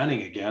about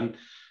planning again.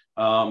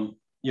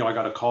 You know, I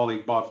got a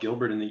colleague, Bob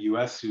Gilbert in the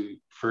US, who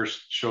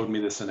first showed me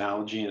this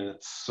analogy, and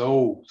it's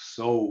so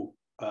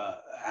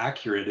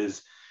accurate.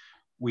 Is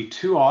we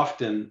too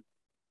often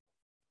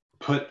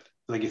put,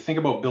 like, you think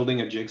about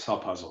building a jigsaw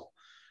puzzle.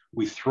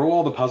 We throw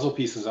all the puzzle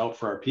pieces out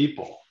for our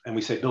people and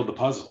we say, build the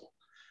puzzle.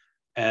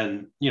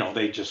 And, you know,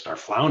 they just are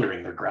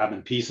floundering. They're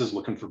grabbing pieces,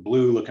 looking for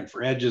blue, looking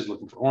for edges,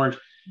 looking for orange,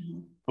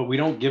 but we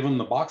don't give them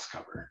the box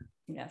cover.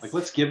 Yes. Like,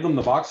 let's give them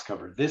the box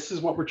cover. This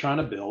is what we're trying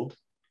to build.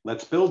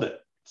 Let's build it.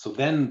 So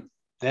then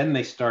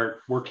they start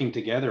working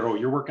together. Oh,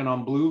 you're working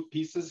on blue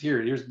pieces.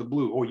 Here's the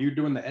blue. Oh, you're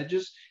doing the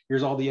edges.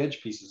 Here's all the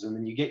edge pieces. And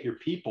then you get your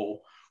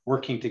people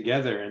working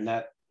together, and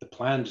that the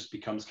plan just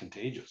becomes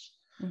contagious.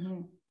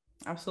 Mm-hmm.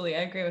 Absolutely.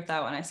 I agree with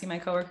that. When I see my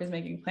coworkers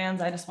making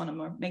plans, I just want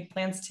to make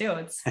plans too.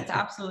 It's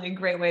absolutely a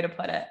great way to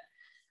put it.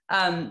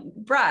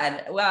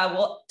 Brad,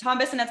 well, Tom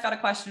Bissonet's got a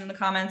question in the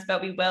comments,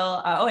 but we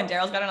will, and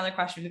Daryl's got another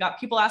question. We've got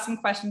people asking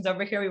questions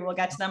over here. We will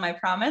get to them, I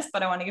promise,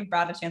 but I want to give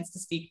Brad a chance to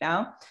speak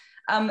now.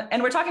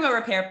 And we're talking about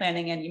repair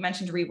planning, and you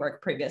mentioned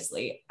rework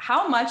previously.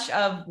 How much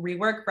of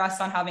rework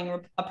rests on having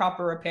a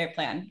proper repair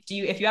plan?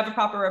 If you have a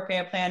proper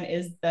repair plan,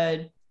 is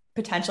the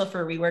potential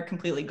for rework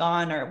completely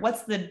gone, or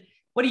what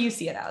do you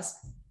see it as?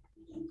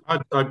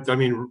 I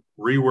mean,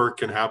 rework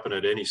can happen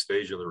at any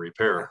stage of the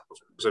repair.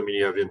 I mean,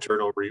 you have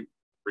internal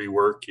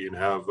rework, you can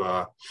have,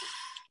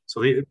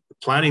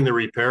 planning the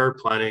repair,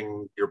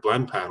 planning your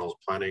blend panels,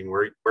 planning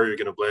where you're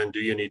going to blend, do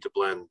you need to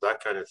blend,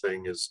 that kind of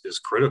thing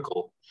is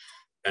critical.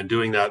 And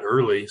doing that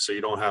early, so you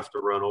don't have to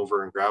run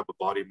over and grab a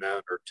body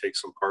mat or take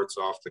some parts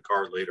off the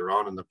car later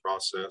on in the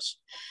process.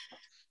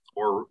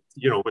 Or,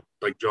 you know,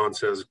 like John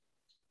says,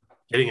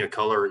 getting a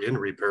color in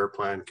repair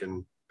plan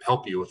can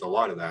help you with a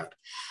lot of that.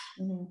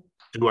 Mm-hmm.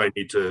 Do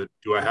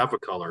I have a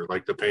color?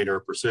 Like the painter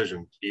of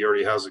precision, he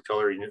already has a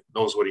color, he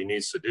knows what he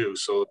needs to do.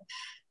 So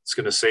it's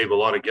going to save a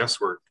lot of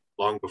guesswork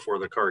long before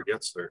the car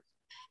gets there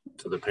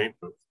to the paint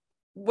booth.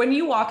 When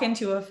you walk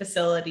into a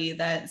facility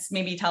that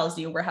maybe tells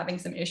you we're having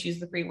some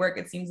issues with rework,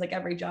 it seems like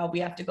every job we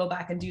have to go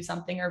back and do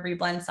something or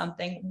reblend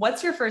something.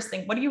 What's your first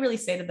thing? What do you really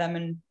say to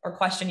them or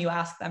question you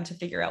ask them to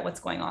figure out what's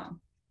going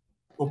on?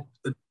 Well,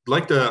 I'd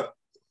like to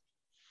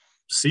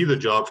see the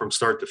job from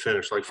start to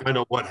finish, like find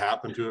out what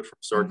happened to it from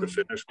start to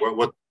finish,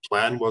 what the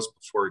plan was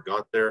before it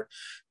got there.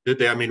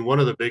 I mean,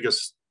 one of the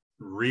biggest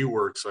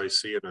reworks I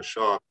see in a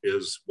shop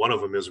is, one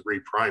of them is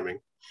repriming.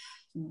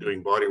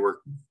 Doing body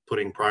work,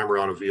 putting primer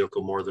on a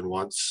vehicle more than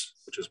once,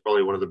 which is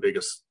probably one of the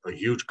biggest, a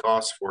huge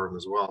cost for them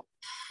as well.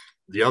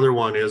 The other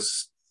one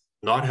is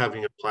not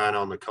having a plan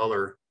on the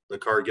color. The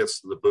car gets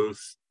to the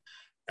booth,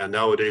 and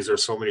nowadays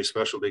there's so many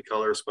specialty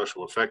colors,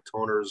 special effect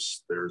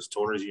toners. There's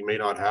toners you may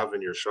not have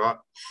in your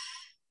shop.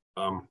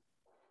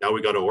 Now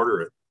we got to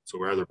order it. So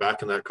we're either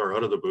backing that car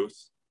out of the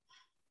booth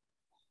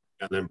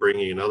and then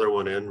bringing another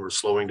one in. We're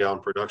slowing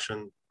down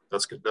production.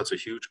 That's a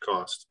huge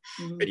cost.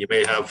 And you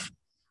may have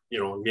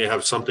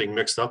something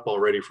mixed up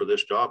already for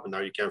this job, and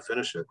now you can't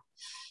finish it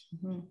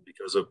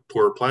because of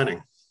poor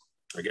planning.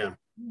 Again,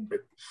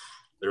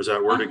 there's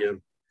that word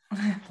again.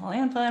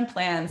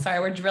 Plan. Sorry,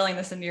 we're drilling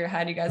this into your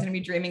head. You guys are gonna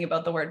be dreaming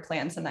about the word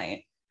plan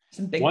tonight.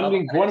 Some big one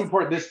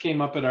important, this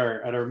came up at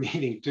our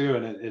meeting too,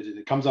 and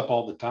it comes up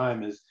all the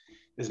time, is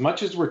as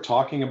much as we're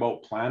talking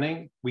about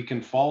planning, we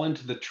can fall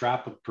into the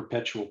trap of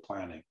perpetual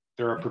planning.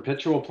 There are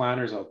perpetual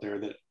planners out there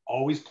that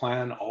always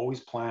plan,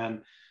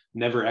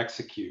 never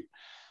execute.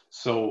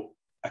 So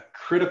a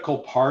critical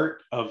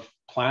part of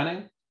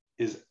planning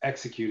is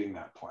executing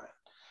that plan.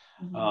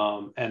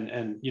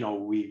 And you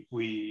know,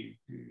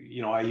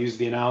 you know, I use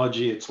the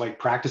analogy, it's like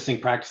practicing.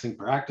 Let's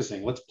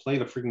play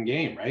the freaking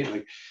game, right?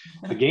 Like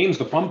the game's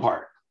the fun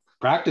part.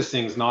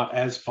 Practicing is not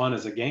as fun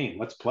as a game.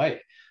 Let's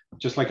play.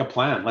 Just like a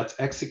plan, let's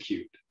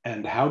execute.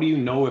 And how do you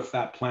know if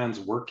that plan's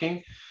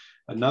working?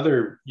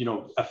 Another, you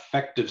know,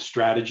 effective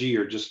strategy,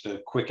 or just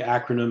a quick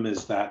acronym,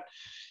 is that,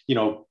 you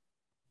know,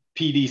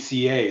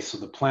 PDCA, so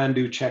the plan,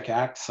 do, check,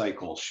 act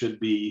cycle, should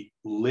be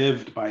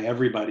lived by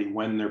everybody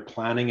when they're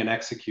planning and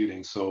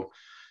executing. So,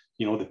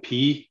 you know, the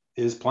P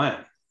is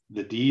plan,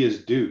 the D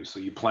is do. So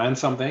you plan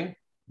something,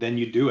 then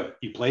you do it.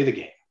 You play the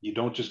game. You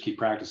don't just keep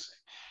practicing.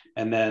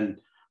 And then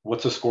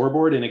what's a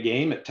scoreboard in a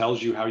game? It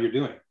tells you how you're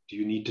doing. Do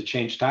you need to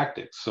change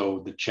tactics?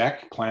 So the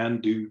check, plan,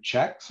 do,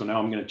 check. So now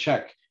I'm going to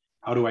check.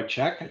 How do I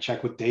check? I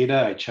check with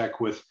data. I check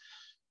with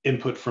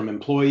input from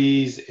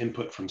employees,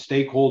 input from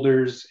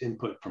stakeholders,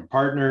 input from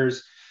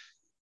partners.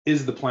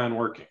 Is the plan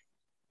working?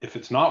 If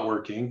it's not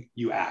working,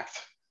 you act.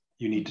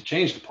 You need to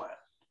change the plan.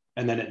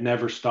 And then it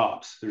never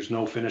stops. There's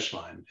no finish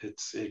line.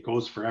 It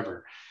goes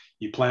forever.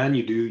 You plan,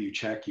 you do, you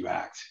check, you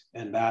act.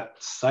 And that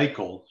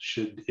cycle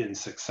should, in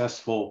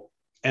successful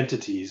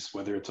entities,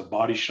 whether it's a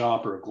body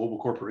shop or a global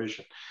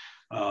corporation,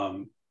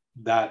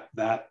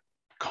 that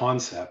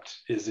concept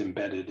is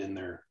embedded in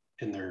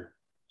their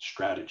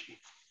strategy.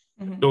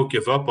 Don't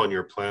give up on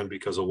your plan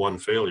because of one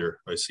failure.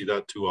 I see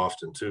that too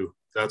often too.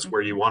 That's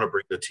where you want to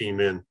bring the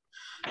team in.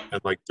 And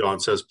like Don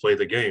says, play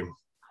the game.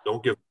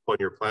 Don't give up on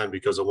your plan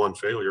because of one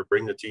failure.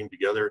 Bring the team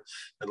together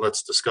and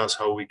let's discuss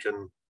how we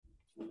can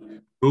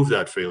move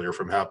that failure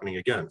from happening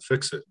again,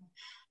 fix it.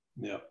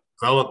 Yeah.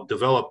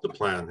 Develop the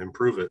plan,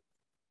 improve it.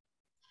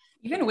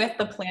 Even with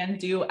the plan,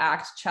 do,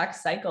 act, check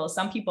cycle,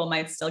 some people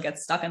might still get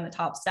stuck in the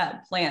top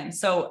step, plan.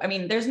 So, I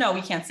mean,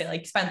 we can't say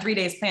like spend 3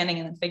 days planning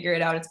and then figure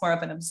it out. It's more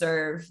of an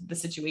observe the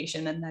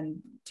situation and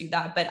then do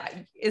that. But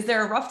is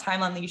there a rough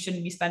timeline that you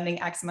shouldn't be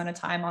spending X amount of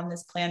time on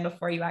this plan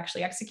before you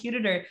actually execute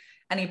it, or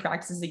any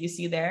practices that you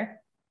see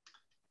there?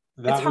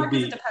 It's hard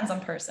because it depends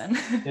on person.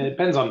 It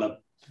depends on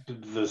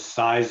the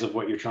size of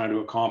what you're trying to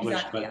accomplish.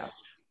 Exactly, but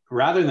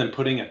rather than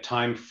putting a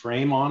time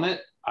frame on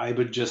it, I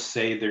would just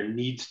say there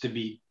needs to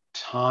be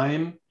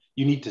time.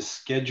 You need to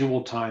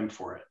schedule time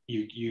for it.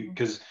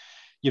 Because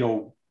you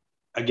know,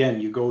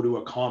 again, you go to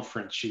a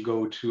conference, you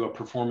go to a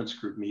performance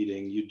group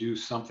meeting, you do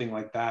something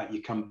like that,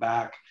 you come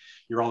back,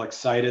 you're all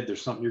excited,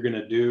 there's something you're going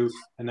to do,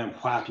 and then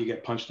whap, you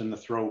get punched in the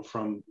throat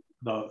from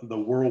the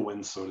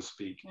whirlwind, so to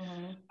speak.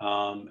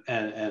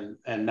 And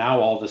now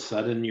all of a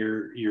sudden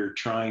you're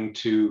trying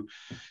to,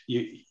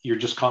 you're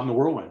just caught in the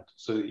whirlwind.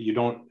 So you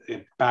don't,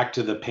 back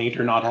to the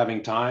painter not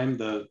having time,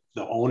 the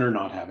owner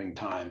not having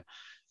time.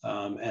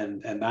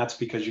 And that's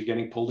because you're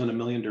getting pulled in a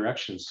million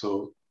directions.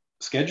 So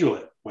schedule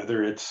it,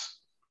 whether it's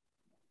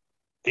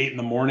 8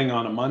 a.m.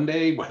 on a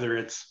Monday, whether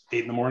it's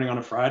 8 a.m. on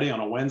a Friday,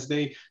 on a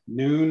Wednesday,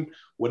 noon,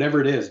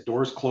 whatever it is,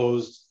 doors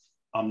closed,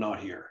 I'm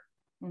not here.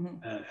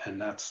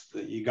 And that's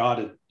you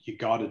gotta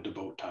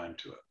devote time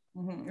to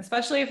it.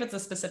 Especially if it's a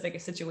specific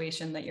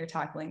situation that you're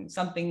tackling.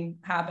 Something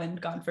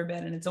happened, God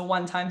forbid, and it's a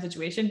one-time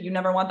situation. You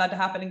never want that to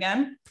happen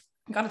again.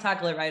 You got to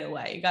tackle it right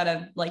away. You got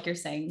to, like you're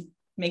saying,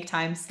 make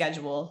time,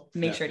 schedule,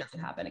 make sure it doesn't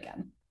happen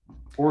again.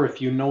 Or if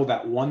you know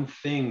that one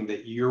thing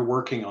that you're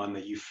working on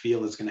that you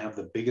feel is going to have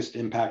the biggest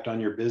impact on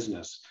your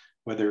business,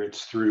 whether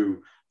it's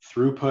through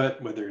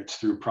throughput, whether it's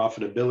through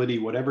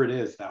profitability, whatever it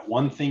is, that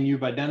one thing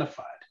you've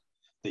identified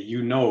that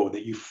you know,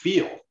 that you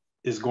feel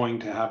is going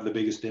to have the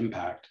biggest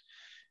impact,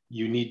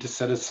 you need to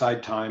set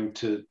aside time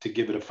to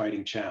give it a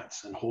fighting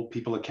chance and hold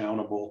people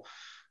accountable.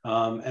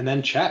 And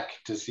then check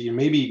to see,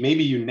 maybe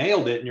you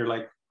nailed it and you're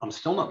like, I'm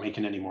still not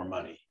making any more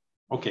money.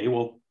 Okay,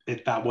 well,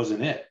 that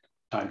wasn't it.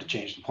 Time to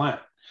change the plan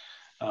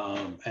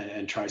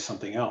and try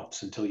something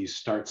else until you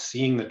start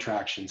seeing the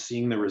traction,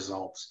 seeing the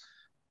results.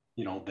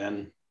 You know,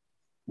 then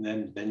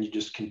you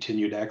just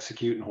continue to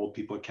execute and hold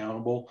people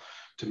accountable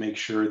to make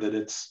sure that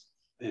it's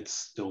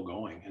still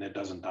going and it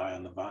doesn't die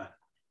on the vine.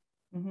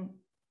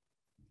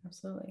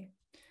 Absolutely.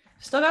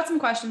 Still got some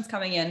questions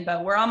coming in,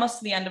 but we're almost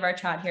to the end of our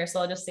chat here,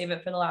 so I'll just save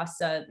it for the last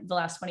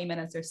 20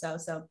 minutes or so.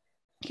 So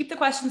keep the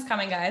questions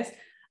coming, guys.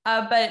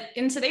 But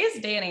in today's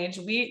day and age,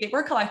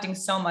 we're collecting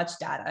so much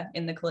data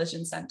in the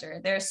collision center.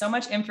 There's so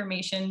much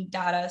information,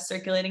 data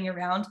circulating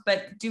around,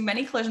 but do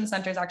many collision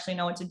centers actually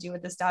know what to do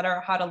with this data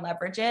or how to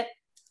leverage it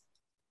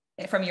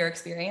from your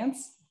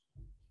experience?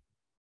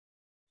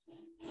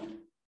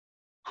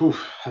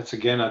 That's a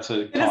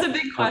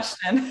big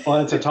question.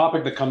 Well, it's a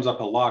topic that comes up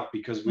a lot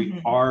because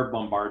we are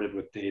bombarded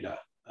with data.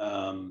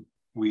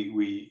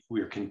 We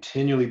are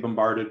continually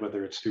bombarded,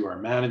 whether it's through our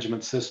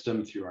management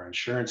system, through our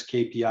insurance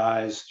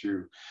KPIs,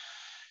 through,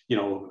 you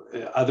know,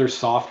 other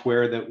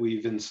software that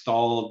we've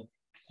installed,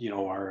 you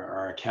know,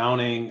 our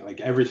accounting,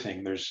 like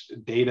everything. There's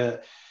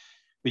data,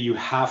 but you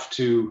have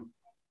to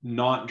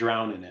not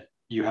drown in it.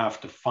 You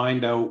have to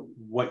find out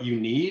what you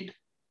need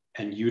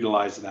and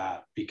utilize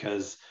that,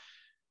 because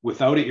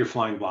without it, you're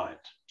flying blind.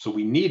 So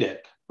we need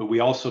it, but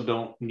we also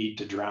don't need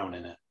to drown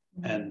in it.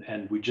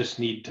 And we just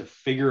need to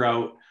figure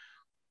out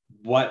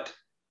what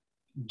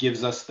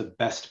gives us the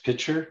best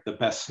picture, the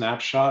best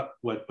snapshot,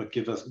 what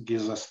gives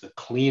us the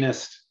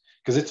cleanest,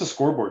 because it's a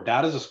scoreboard.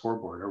 Data is a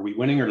scoreboard. Are we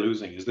winning or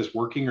losing? Is this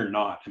working or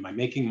not? Am I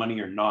making money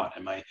or not?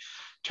 Am I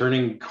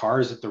turning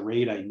cars at the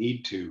rate I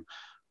need to?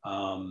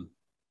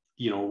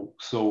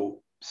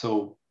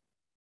 So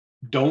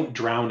don't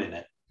drown in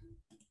it.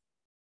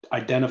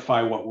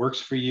 Identify what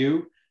works for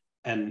you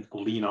and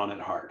lean on it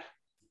hard.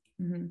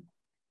 Mm-hmm.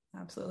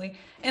 Absolutely.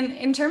 And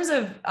in terms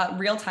of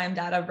real-time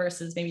data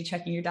versus maybe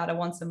checking your data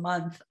once a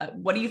month,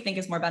 what do you think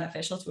is more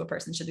beneficial to a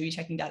person? Should they be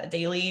checking data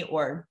daily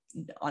or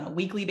on a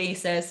weekly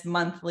basis,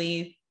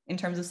 monthly, in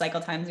terms of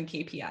cycle times and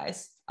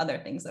KPIs, other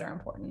things that are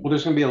important? Well,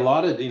 there's going to be a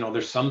lot of,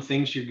 there's some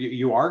things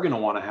you are going to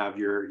want to have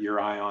your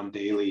eye on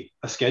daily.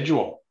 A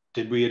schedule.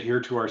 Did we adhere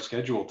to our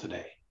schedule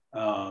today?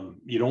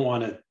 You don't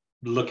want to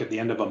look at the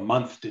end of a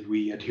month. Did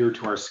we adhere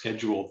to our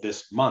schedule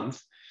this month?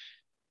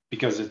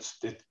 Because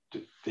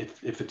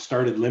if it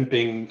started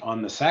limping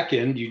on the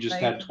second, you just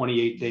had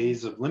 28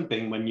 days of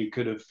limping when you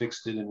could have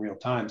fixed it in real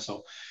time.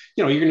 So,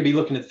 you're going to be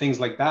looking at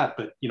things like that,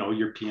 but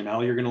your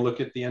P&L, you're going to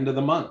look at the end of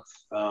the month.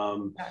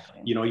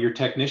 Exactly. Your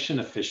technician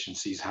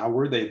efficiencies, how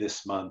were they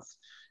this month?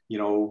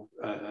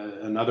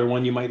 Another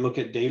one you might look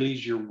at daily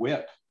is your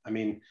WIP. I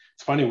mean,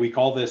 it's funny, we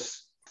call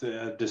this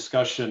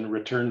discussion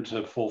return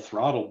to full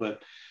throttle,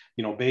 but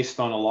based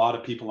on a lot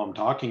of people I'm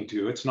talking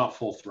to, it's not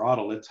full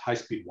throttle, it's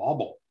high-speed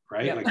wobble,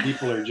 right? Yep. Like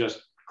people are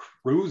just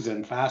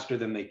cruising faster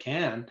than they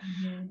can,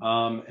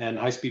 and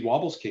high-speed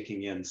wobble's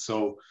kicking in.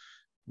 So,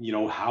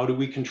 how do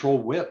we control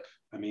WIP?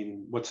 I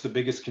mean, what's the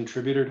biggest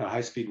contributor to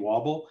high-speed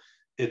wobble?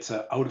 It's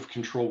an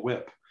out-of-control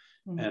WIP.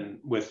 And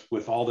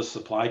with all the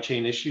supply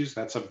chain issues,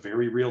 that's a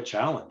very real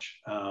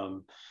challenge.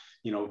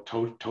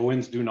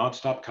 Tow-ins do not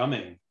stop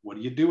coming. What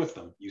do you do with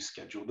them? You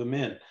schedule them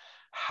in.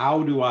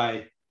 How do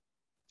my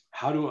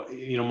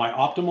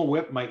optimal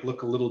WIP might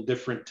look a little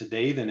different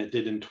today than it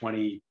did in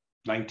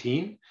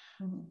 2019,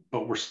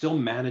 but we're still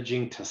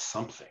managing to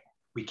something.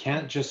 We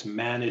can't just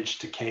manage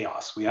to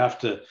chaos. We have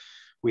to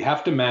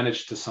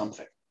manage to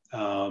something.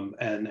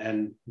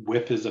 And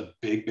WIP is a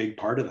big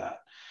part of that.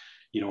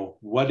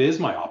 What is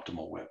my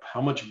optimal WIP?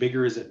 How much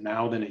bigger is it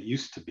now than it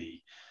used to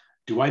be?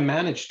 Do I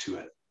manage to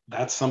it?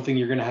 That's something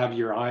you're going to have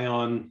your eye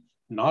on,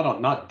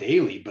 not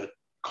daily, but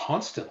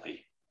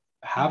constantly.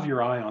 Have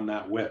your eye on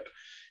that WIP.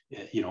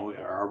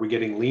 Are we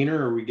getting leaner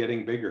or are we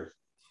getting bigger?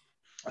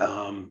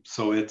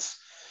 So it's,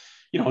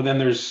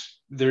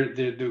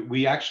 then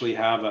we actually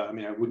have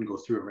I wouldn't go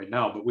through it right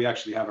now, but we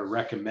actually have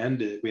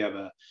we have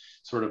a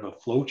sort of a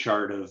flow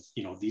chart of,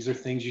 these are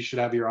things you should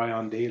have your eye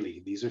on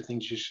daily. These are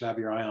things you should have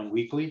your eye on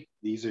weekly.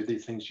 These are the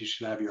things you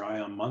should have your eye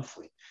on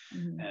monthly.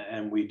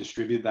 And we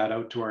distribute that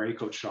out to our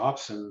ACO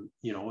shops. And,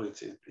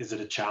 is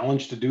it a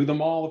challenge to do them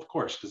all? Of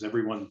course, because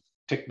everyone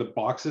tick the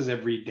boxes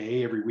every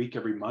day, every week,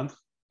 every month?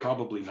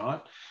 Probably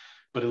not.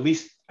 But at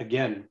least,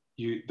 again,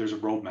 there's a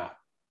roadmap.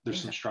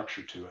 There's some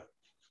structure to it.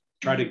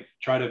 Try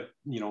to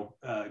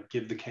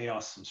give the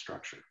chaos some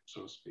structure,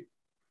 so to speak.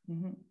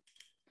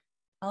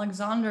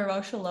 Alexander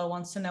Rochelo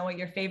wants to know what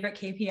your favorite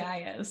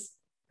KPI is.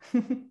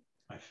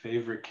 My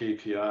favorite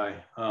KPI.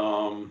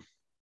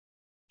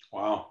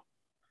 Wow.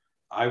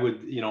 I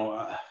would,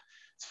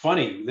 it's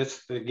funny.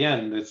 This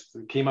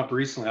came up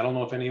recently. I don't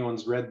know if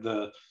anyone's read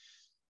the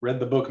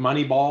book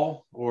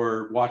Moneyball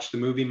or watched the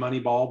movie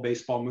Moneyball,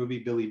 baseball movie.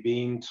 Billy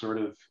Beane, sort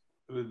of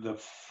the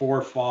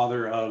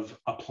forefather of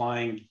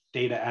applying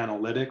data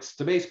analytics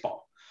to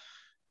baseball.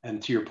 And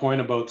to your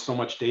point about so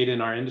much data in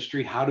our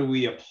industry, how do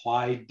we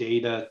apply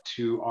data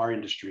to our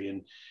industry?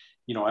 And,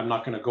 I'm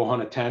not going to go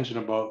on a tangent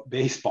about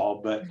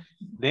baseball, but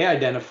they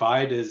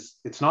identified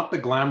it's not the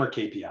glamour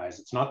KPIs.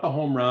 It's not the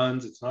home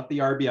runs. It's not the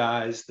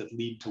RBIs that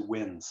lead to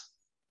wins.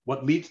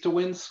 What leads to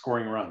wins?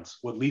 Scoring runs.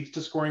 What leads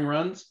to scoring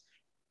runs?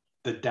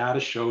 The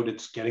data showed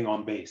it's getting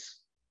on base.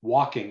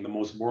 Walking, the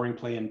most boring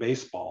play in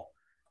baseball,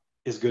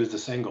 is good as a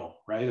single,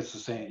 right? It's the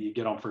same, you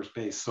get on first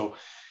base. So,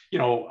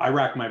 I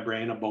rack my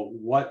brain about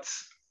what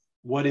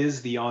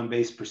is the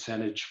on-base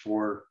percentage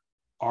for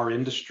our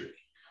industry?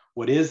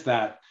 What is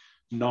that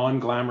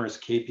non-glamorous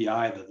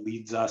KPI that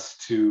leads us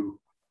to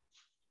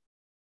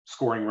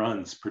scoring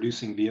runs,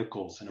 producing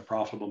vehicles in a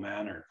profitable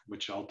manner,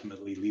 which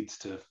ultimately leads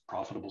to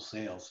profitable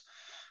sales?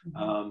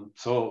 I'm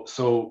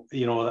still,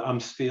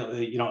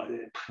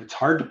 it's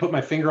hard to put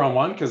my finger on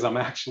one because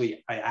I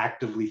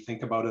actively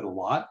think about it a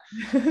lot.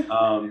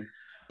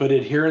 But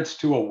adherence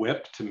to a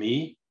WIP to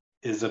me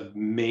is a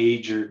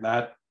major,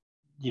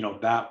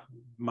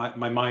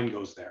 my mind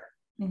goes there.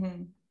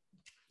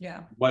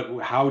 Yeah.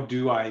 How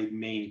do I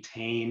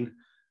maintain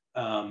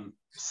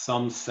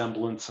some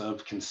semblance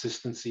of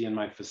consistency in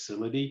my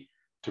facility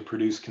to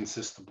produce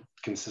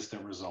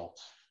consistent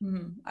results?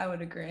 I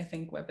would agree. I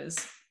think WIP is,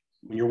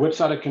 when your WIP's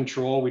out of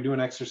control, we do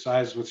an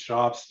exercise with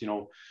shops,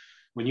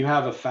 when you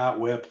have a fat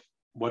WIP,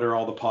 what are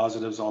all the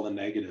positives, all the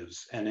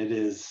negatives? And it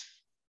is,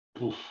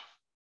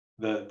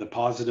 the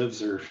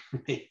positives are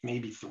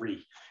maybe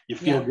 3. You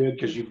feel good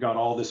because you've got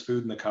all this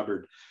food in the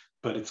cupboard,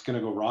 but it's going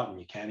to go rotten.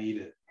 You can't eat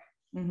it.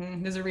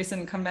 There's a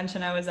recent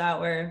convention I was at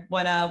where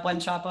one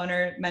shop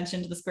owner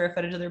mentioned the square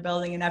footage of their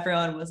building, and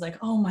everyone was like,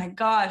 "Oh my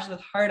gosh," with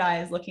hard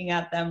eyes looking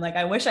at them. Like,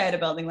 I wish I had a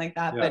building like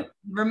that. Yeah. But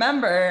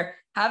remember,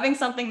 having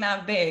something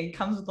that big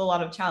comes with a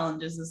lot of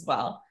challenges as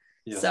well.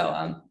 Yes.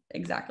 So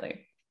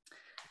exactly.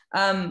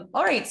 All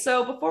right,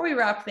 so before we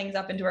wrap things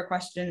up into our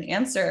question and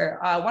answer,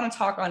 I want to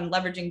talk on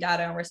leveraging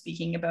data. And we're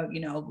speaking about,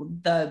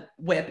 the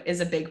WIP is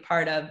a big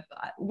part of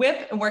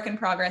WIP and work in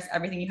progress,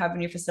 everything you have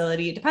in your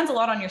facility. It depends a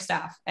lot on your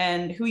staff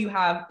and who you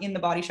have in the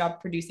body shop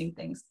producing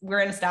things.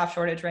 We're in a staff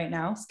shortage right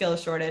now,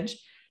 skills shortage,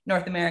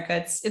 North America.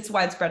 It's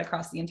widespread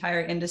across the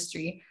entire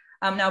industry.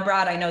 Now,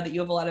 Brad, I know that you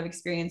have a lot of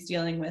experience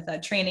dealing with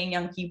training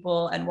young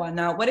people and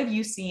whatnot. What have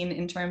you seen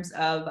in terms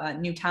of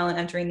new talent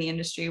entering the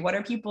industry? What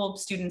are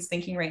students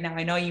thinking right now?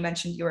 I know you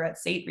mentioned you were at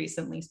SAIT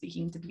recently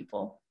speaking to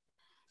people.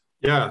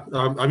 Yeah,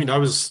 I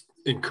was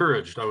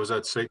encouraged. I was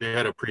at SAIT. They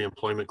had a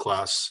pre-employment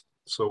class,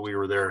 so we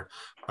were there.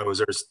 I was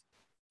there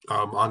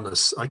on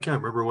this, I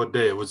can't remember what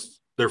day. It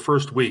was their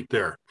first week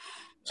there.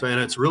 So,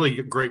 and it's really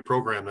a great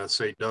program that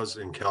SAIT does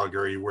in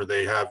Calgary, where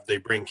they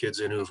bring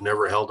kids in who've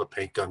never held a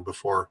paint gun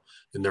before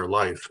in their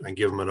life and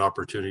give them an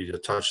opportunity to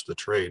touch the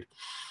trade.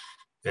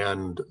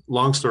 And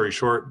long story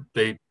short,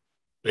 they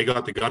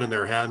got the gun in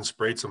their hand,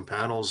 sprayed some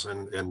panels,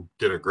 and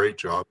did a great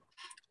job.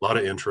 A lot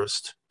of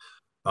interest.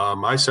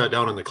 I sat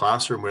down in the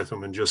classroom with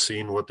them and just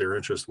seen what their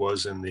interest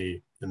was in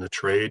the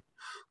trade.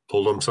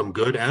 Told them some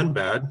good and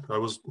bad. I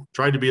was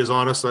tried to be as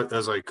honest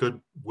as I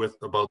could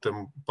about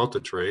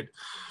the trade.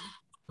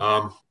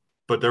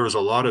 But there was a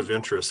lot of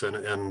interest,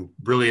 and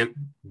really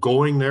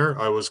going there,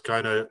 I was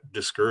kind of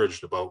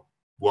discouraged about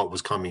what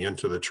was coming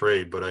into the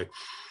trade, but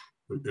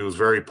it was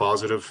very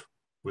positive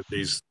with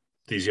these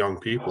young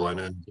people,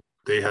 and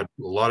they had a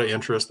lot of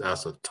interest,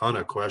 asked a ton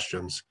of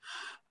questions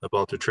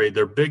about the trade.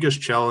 Their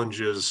biggest challenge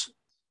is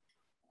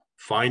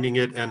finding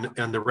it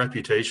and the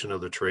reputation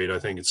of the trade. I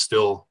think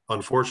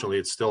unfortunately,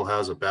 it still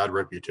has a bad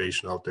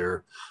reputation out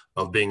there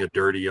of being a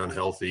dirty,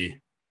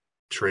 unhealthy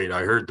trade.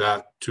 I heard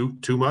that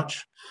too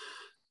much.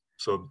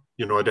 So,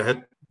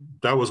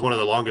 that was one of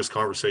the longest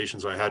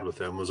conversations I had with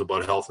them, was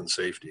about health and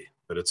safety,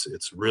 but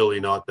it's really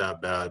not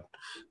that bad.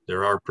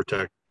 There are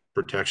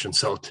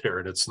protections out there,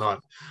 and it's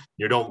not,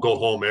 you don't go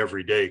home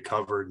every day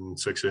covered in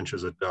 6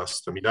 inches of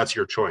dust. I mean, that's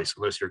your choice,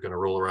 unless you're going to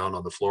roll around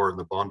on the floor in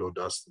the Bondo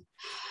dust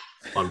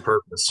on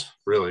purpose,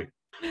 really.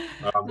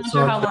 I'm not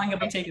sure how long you'll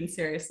be taken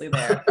seriously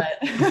there,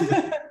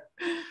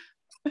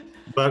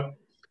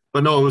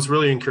 but no, it was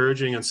really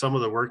encouraging, and some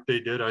of the work they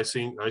did, I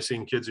seen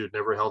kids who'd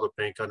never held a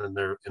paint gun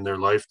in their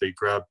life. They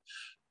grabbed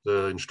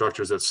the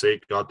instructors at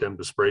SAIT, got them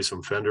to spray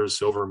some fenders,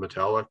 silver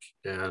metallic,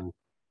 and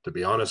to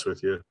be honest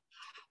with you,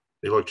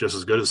 they look just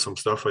as good as some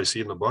stuff I see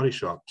in the body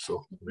shop.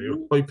 So they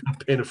really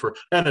painted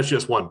and it's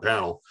just one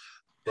panel,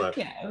 but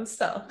yeah, it was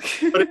still.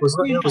 But it was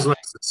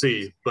nice to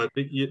see. But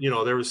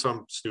there was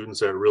some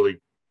students that really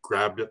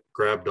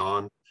grabbed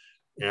on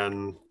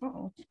and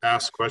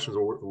asked questions.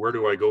 Where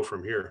do I go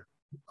from here?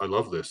 I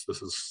love this.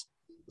 This is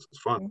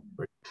fun.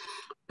 Like,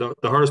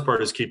 the hardest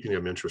part is keeping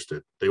them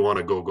interested. They want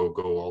to go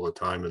all the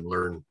time and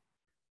learn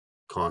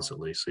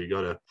constantly. So you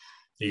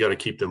gotta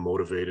keep them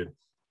motivated.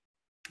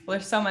 Well,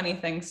 there's so many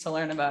things to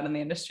learn about in the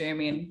industry. I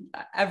mean,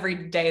 every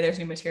day there's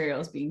new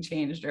materials being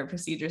changed or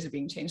procedures are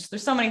being changed.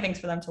 There's so many things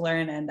for them to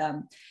learn. And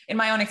in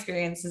my own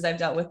experiences, I've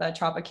dealt with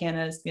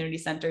Tropicana's Community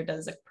Center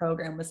does a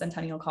program with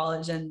Centennial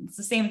College. And it's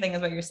the same thing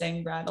as what you're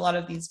saying, Brad. A lot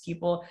of these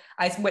people,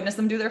 I witnessed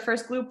them do their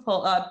first glue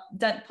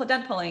dent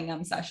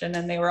pulling session,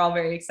 and they were all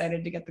very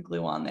excited to get the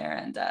glue on there.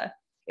 And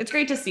it's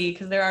great to see,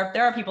 because there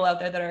are people out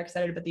there that are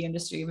excited about the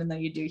industry, even though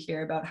you do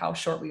hear about how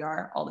short we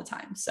are all the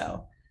time.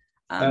 So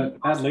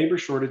that labor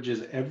shortage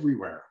is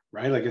everywhere,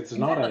 right? Like it's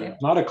not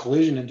a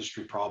collision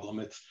industry problem.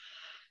 It's,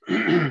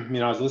 I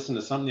was listening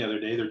to something the other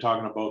day. They're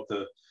talking about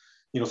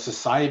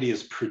society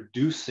is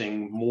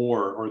producing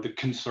more, or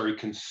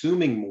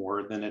consuming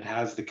more than it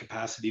has the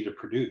capacity to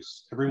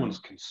produce. Everyone's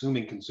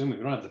consuming. We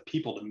don't have the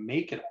people to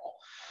make it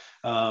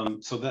all.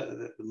 So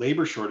the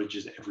labor shortage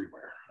is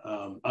everywhere.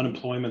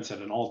 Unemployment's at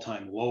an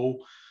all-time low,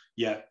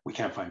 yet we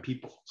can't find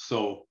people.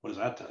 So what does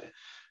that tell you?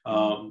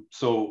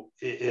 So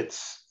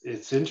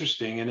it's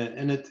interesting,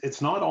 and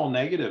it's not all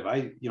negative.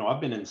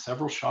 I've been in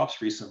several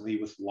shops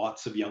recently with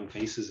lots of young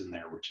faces in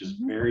there, which is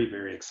very,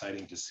 very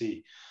exciting to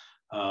see,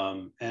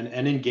 and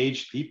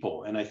engaged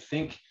people. And I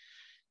think,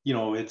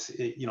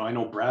 I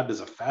know Brad does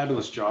a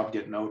fabulous job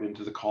getting out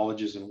into the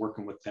colleges and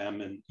working with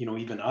them. And,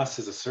 even us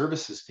as a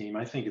services team,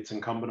 I think it's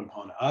incumbent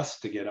upon us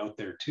to get out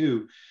there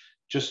too,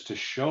 just to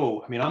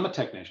show. I mean, I'm a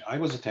technician. I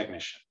was a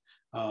technician.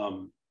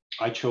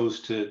 I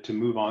chose to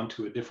move on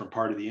to a different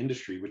part of the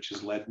industry, which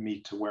has led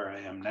me to where I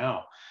am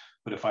now.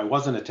 But if I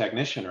wasn't a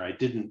technician, or I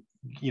didn't,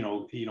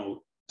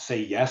 say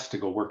yes to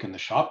go work in the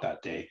shop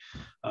that day,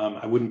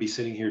 I wouldn't be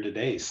sitting here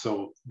today.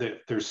 So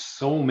there's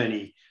so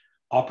many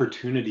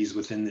opportunities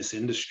within this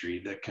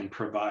industry that can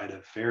provide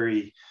a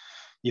very,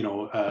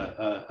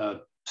 a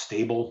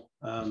stable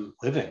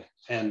living.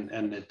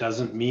 And it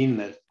doesn't mean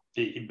that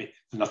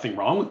nothing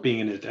wrong with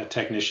being a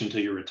technician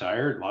till you're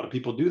retired. A lot of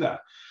people do that.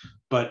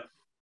 But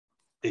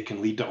It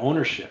can lead to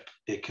ownership.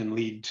 It can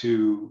lead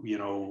to, you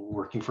know,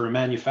 working for a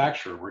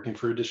manufacturer, working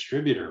for a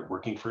distributor,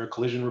 working for a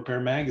collision repair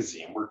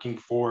magazine, working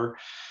for,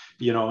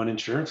 you know, an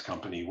insurance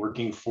company,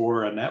 working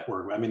for a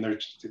network. I mean, they're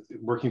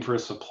working for a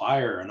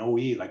supplier, an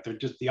OE, like they're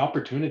just, the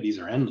opportunities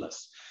are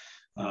endless.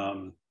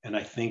 And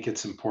I think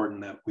it's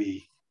important that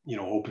we, you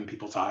know, open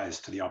people's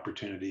eyes to the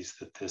opportunities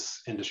that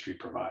this industry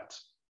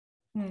provides.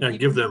 And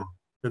give them,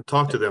 and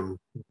talk to them,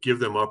 give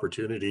them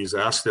opportunities,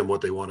 ask them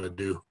what they want to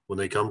do when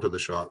they come to the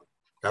shop.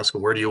 Ask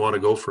them, where do you want to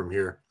go from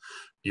here?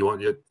 Do you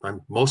want it?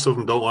 Most of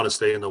them don't want to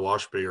stay in the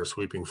wash bay or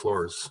sweeping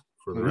floors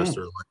for the rest of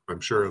their life. I'm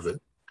sure of it.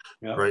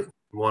 Yeah. Right.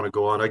 You want to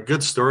go on. A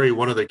good story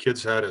one of the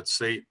kids had at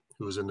SAIT,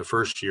 who was in the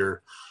first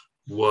year,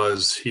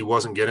 was he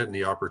wasn't getting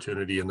the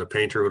opportunity, and the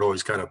painter would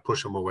always kind of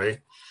push him away,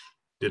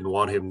 didn't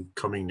want him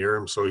coming near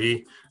him. So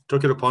he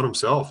took it upon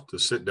himself to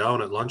sit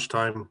down at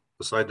lunchtime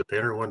beside the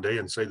painter one day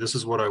and say, this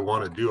is what I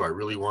want to do. I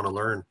really want to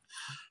learn.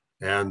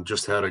 And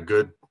just had a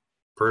good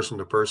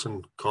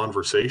person-to-person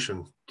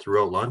conversation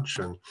throughout lunch.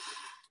 And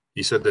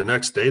he said the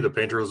next day the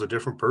painter was a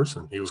different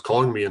person. He was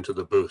calling me into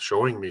the booth,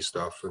 showing me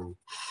stuff, and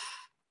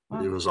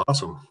it was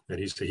awesome. And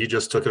he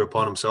just took it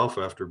upon himself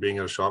after being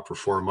at a shop for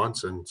 4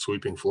 months and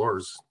sweeping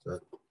floors,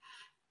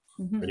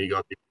 and he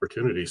got the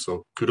opportunity.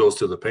 So kudos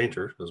to the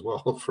painter as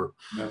well for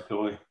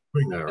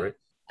doing that, right?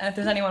 And if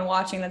there's anyone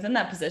watching that's in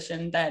that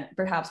position that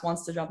perhaps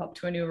wants to jump up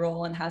to a new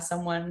role and has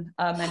someone,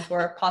 a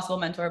mentor, possible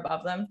mentor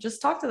above them,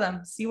 just talk to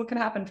them, see what can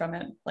happen from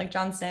it. Like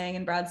John's saying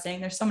and Brad's saying,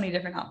 there's so many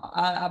different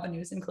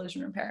avenues in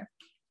collision repair.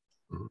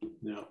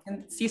 Yeah.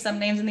 And see some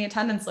names in the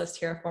attendance list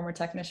here, former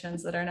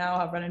technicians that are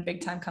now running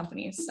big time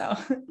companies. So,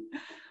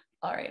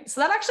 all right. So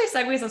that actually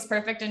segues us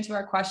perfect into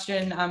our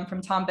question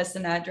from Tom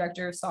Bissonette,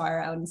 Director of SAR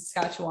out in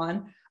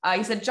Saskatchewan.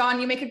 He said,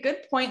 John, you make a good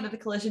point that the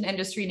collision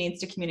industry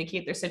needs to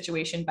communicate their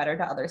situation better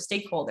to other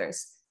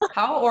stakeholders.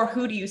 How or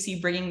who do you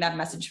see bringing that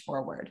message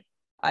forward?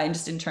 And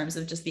just in terms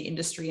of just the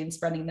industry and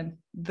spreading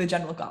the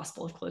general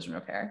gospel of collision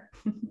repair?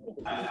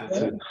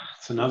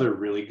 It's another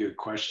really good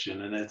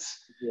question. And it's,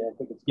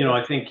 you know,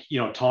 I think, you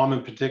know, Tom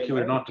in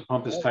particular, not to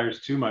pump his tires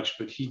too much,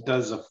 but he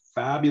does a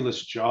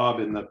fabulous job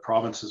in the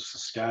province of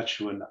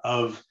Saskatchewan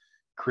of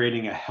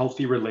creating a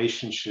healthy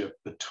relationship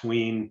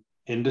between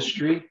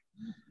industry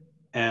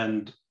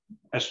and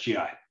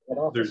SGI.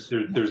 There's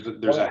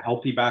a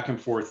healthy back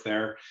and forth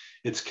there.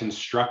 It's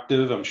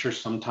constructive. I'm sure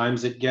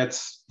sometimes it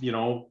gets, you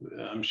know,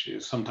 I'm sure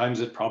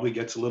sometimes it probably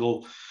gets a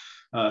little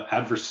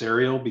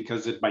adversarial,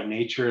 because by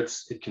nature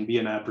it can be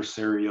an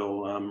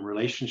adversarial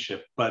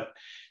relationship, but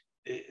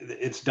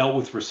it's dealt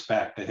with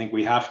respect. I think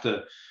we have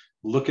to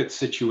look at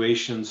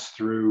situations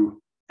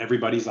through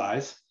everybody's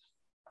eyes,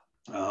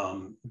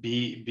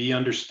 be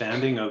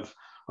understanding of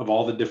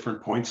all the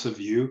different points of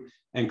view,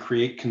 and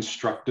create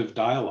constructive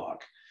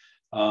dialogue.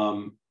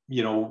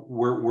 You know,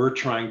 we're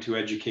trying to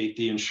educate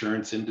the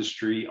insurance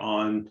industry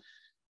on,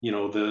 you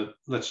know,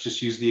 let's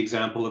just use the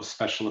example of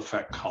special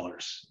effect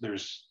colors.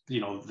 There's,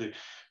 you know,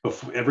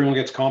 before everyone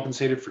gets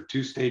compensated for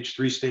 2-stage,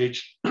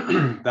 3-stage,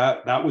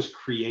 that was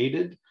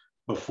created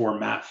before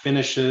matte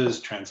finishes,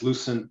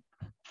 translucent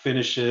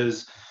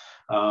finishes,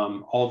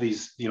 all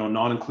these, you know,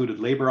 non-included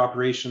labor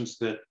operations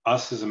that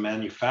us as a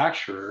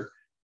manufacturer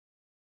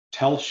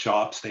tell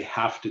shops they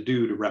have to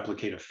do to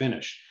replicate a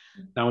finish.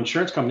 Now,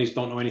 insurance companies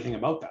don't know anything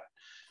about that.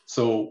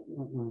 So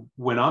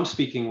when I'm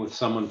speaking with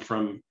someone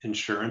from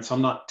insurance,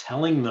 I'm not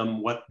telling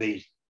them what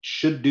they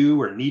should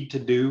do or need to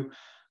do.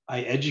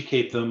 I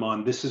educate them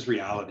on, this is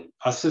reality.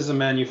 Us as a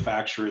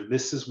manufacturer,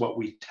 this is what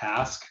we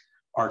task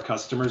our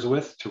customers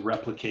with to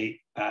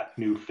replicate that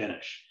new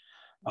finish.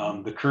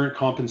 The current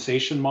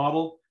compensation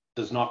model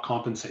does not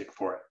compensate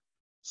for it.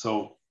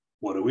 So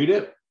what do we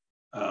do?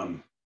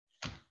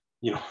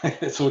 You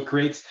know, so it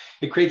creates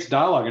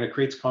dialogue and it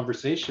creates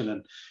conversation.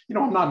 And, you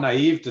know, I'm not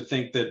naive to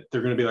think that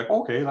they're going to be like,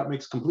 okay, that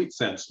makes complete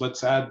sense.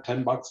 Let's add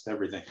 $10 to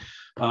everything.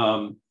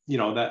 You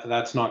know,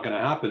 that's not going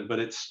to happen, but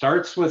it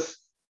starts with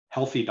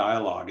healthy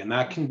dialogue, and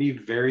that can be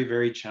very,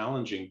 very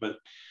challenging. But,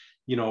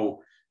 you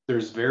know,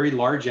 there's very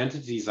large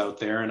entities out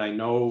there, and I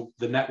know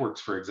the networks,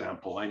 for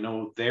example, I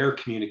know they're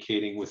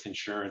communicating with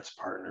insurance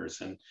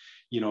partners, and,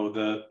 you know,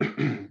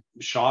 the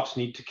shops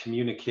need to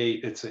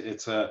communicate.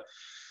 It's a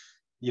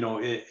you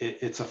know,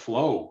 it's a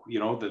flow. You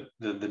know,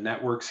 the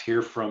networks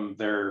hear from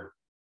their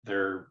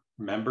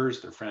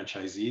members, their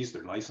franchisees,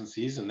 their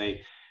licensees, and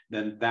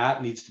then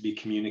that needs to be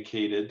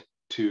communicated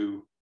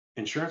to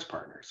insurance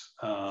partners.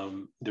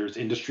 There's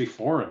industry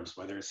forums,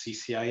 whether it's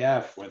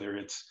CCIF, whether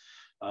it's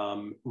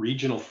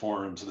regional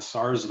forums, the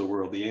SARs of the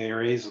world, the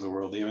ARAs of the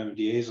world, the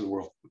MMDAs of the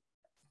world.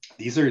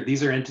 These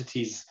are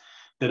entities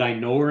that I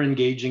know are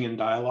engaging in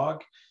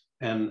dialogue.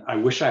 And I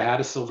wish I had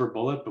a silver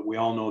bullet, but we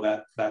all know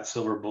that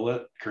silver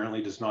bullet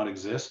currently does not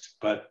exist.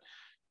 But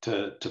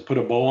to put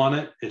a bow on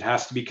it, it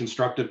has to be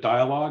constructive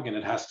dialogue, and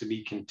it has to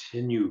be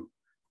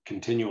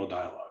continual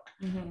dialogue.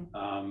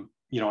 Mm-hmm.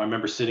 You know, I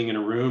remember sitting in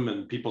a room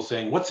and people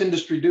saying, "What's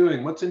industry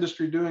doing? What's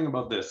industry doing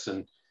about this?"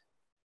 And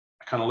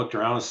I kind of looked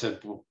around and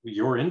said, "Well,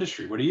 your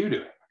industry, what are you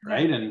doing?"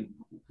 Right? And,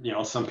 you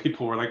know, some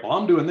people were like, "Well,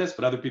 I'm doing this,"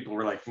 but other people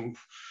were like,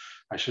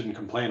 I shouldn't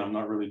complain. I'm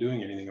not really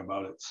doing anything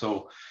about it.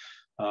 So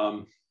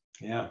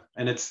yeah,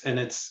 and it's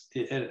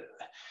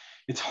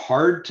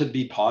hard to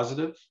be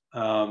positive.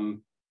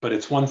 But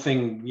it's one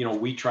thing, you know,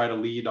 we try to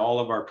lead all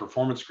of our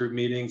performance group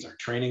meetings, our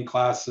training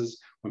classes.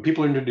 When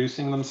people are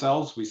introducing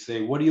themselves, we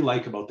say, what do you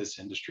like about this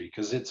industry?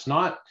 Because it's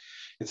not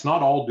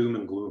all doom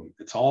and gloom.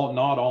 It's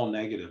not all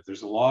negative.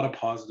 There's a lot of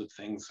positive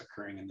things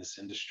occurring in this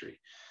industry.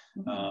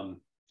 Mm-hmm.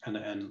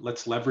 And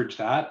let's leverage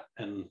that,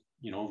 and,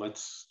 you know,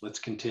 let's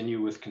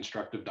continue with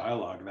constructive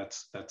dialogue.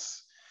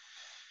 That's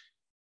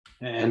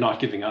and not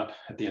giving up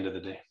at the end of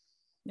the day.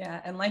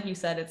 Yeah. And like you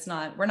said,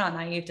 we're not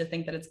naive to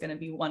think that it's going to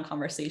be one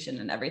conversation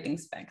and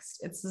everything's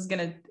fixed.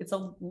 It's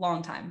a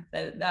long time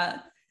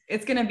that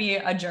it's going to be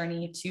a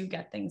journey to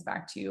get things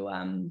back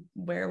to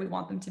where we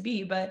want them to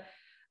be. But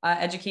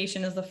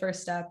education is the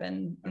first step.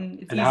 And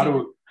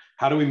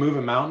how do we move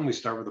a mountain? We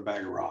start with a bag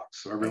of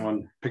rocks. So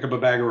everyone pick up a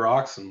bag of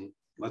rocks and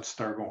let's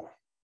start going.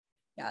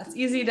 Yeah. It's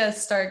easy to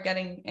start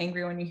getting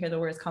angry when you hear the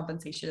words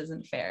compensation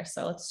isn't fair.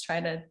 So let's try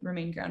to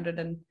remain grounded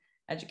and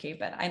educate.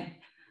 But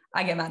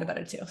I get mad about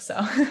it too. So,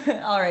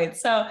 all right.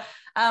 So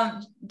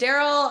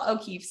Daryl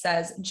O'Keefe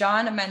says,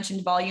 John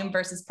mentioned volume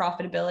versus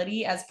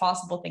profitability as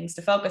possible things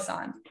to focus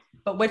on,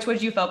 but which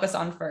would you focus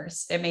on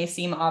first? It may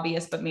seem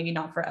obvious, but maybe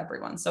not for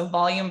everyone. So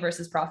volume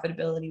versus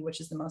profitability, which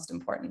is the most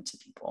important to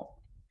people?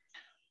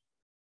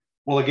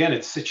 Well, again,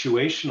 it's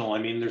situational.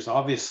 I mean, there's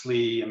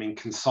obviously,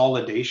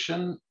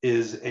 consolidation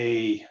is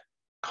a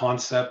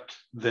concept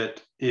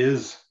that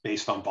is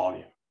based on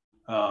volume,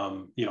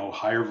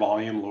 higher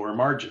volume, lower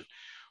margin.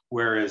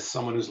 Whereas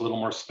someone who's a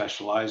little more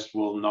specialized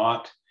will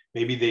not,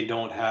 maybe they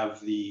don't have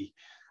the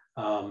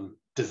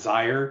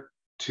desire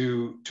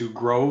to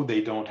grow, they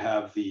don't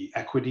have the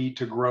equity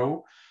to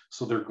grow,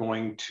 so they're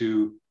going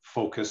to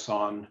focus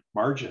on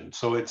margin.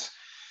 So it's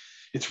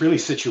really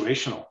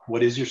situational.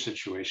 What is your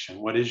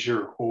situation? What is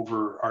your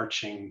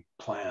overarching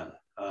plan?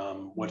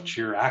 What's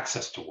your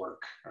access to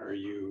work? Are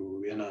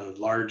you in a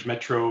large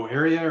metro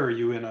area, or are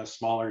you in a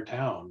smaller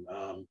town?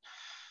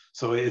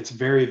 So it's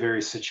very,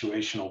 very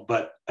situational.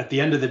 But at the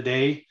end of the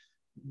day,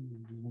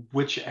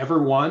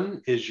 whichever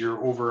one is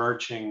your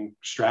overarching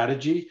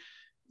strategy,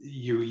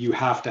 you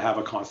have to have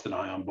a constant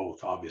eye on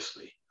both,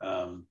 obviously.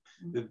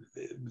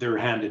 They're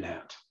hand in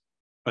hand.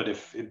 But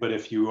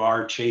if you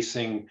are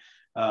chasing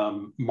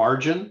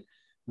margin,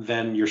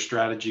 then your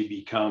strategy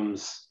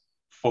becomes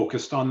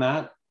focused on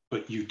that.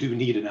 But you do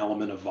need an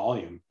element of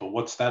volume. But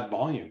what's that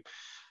volume?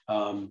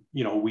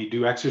 We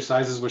do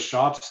exercises with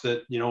shops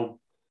that,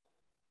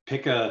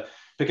 pick a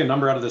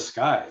number out of the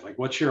sky. Like,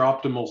 what's your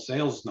optimal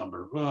sales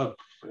number?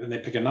 And they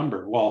pick a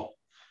number. Well,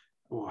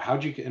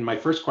 and my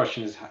first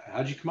question is,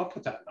 how'd you come up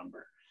with that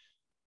number?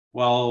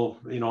 Well,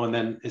 and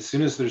then as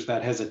soon as there's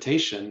that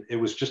hesitation, it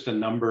was just a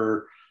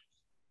number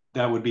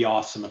that would be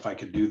awesome if I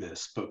could do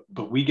this.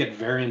 But we get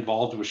very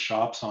involved with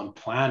shops on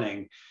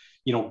planning,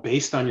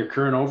 based on your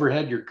current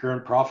overhead, your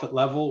current profit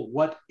level,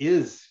 what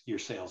is your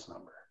sales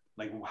number?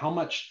 Like, how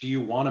much do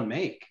you want to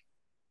make?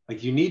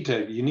 Like, you need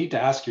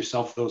to ask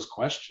yourself those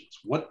questions.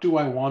 What do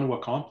I want to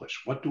accomplish?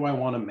 What do I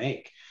want to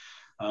make?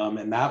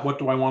 And that what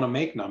do I want to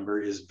make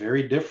number is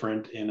very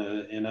different in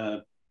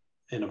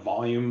a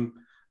volume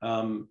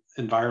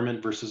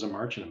environment versus a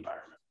margin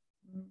environment.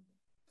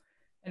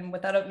 And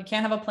you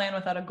can't have a plan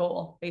without a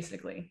goal,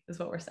 basically, is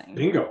what we're saying.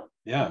 Bingo.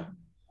 Yeah.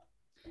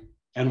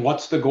 And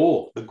what's the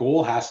goal? The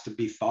goal has to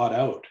be thought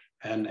out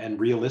and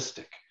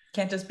realistic.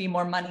 Can't just be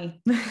more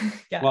money.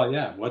 Yeah. Well,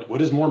 yeah.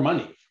 What is more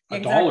money?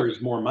 $1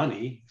 is more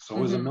money.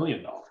 So is $1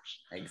 million.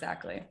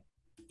 Exactly.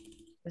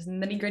 There's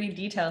nitty-gritty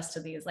details to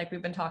these, like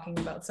we've been talking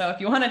about. So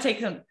if you want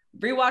to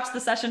rewatch the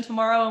session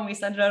tomorrow and we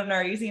send it out in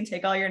our Easy, and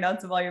take all your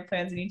notes of all your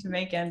plans you need to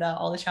make and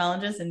all the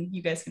challenges, and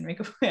you guys can make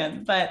a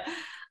plan. But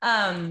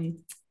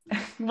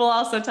we'll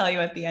also tell you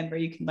at the end where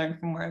you can learn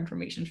from more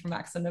information from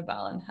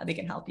AkzoNobel and how they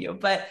can help you.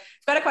 But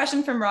I've got a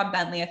question from Rob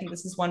Bentley. I think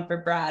this is one for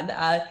Brad.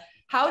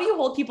 How do you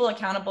hold people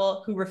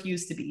accountable who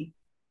refuse to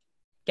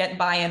get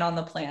buy-in on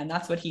the plan?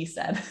 That's what he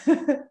said.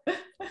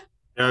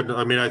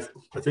 Yeah,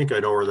 I think I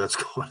know where that's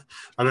going.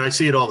 I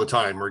see it all the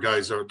time where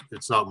guys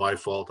it's not my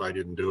fault, I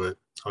didn't do it.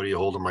 How do you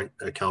hold them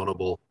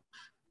accountable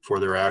for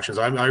their actions?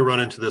 I run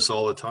into this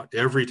all the time.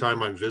 Every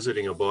time I'm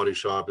visiting a body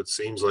shop, it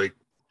seems like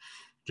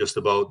just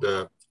about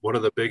one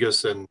of the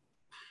biggest, and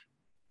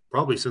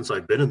probably since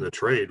I've been in the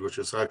trade, which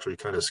is actually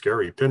kind of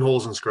scary,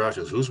 pinholes and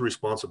scratches. Whose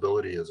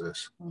responsibility is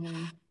this?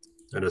 Mm-hmm.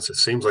 And it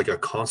seems like a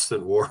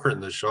constant war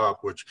in the shop,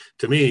 which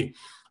to me,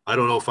 I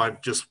don't know if I'm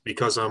just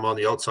because I'm on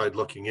the outside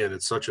looking in,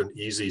 it's such an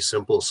easy,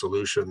 simple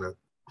solution that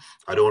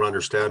I don't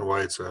understand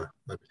why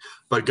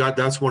but God,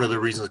 that's one of the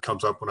reasons it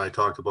comes up when I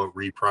talked about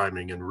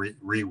repriming and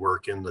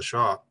rework in the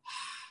shop.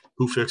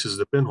 Who fixes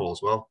the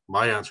pinholes? Well,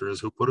 my answer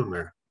is who put them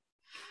there.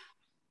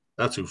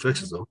 That's who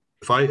fixes them.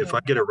 If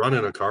I get a run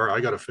in a car, I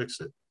got to fix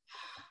it.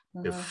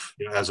 If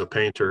as a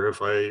painter,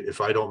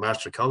 if I don't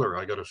match the color,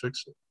 I got to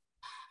fix it.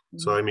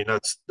 So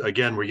that's,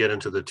 again, we get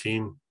into the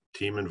team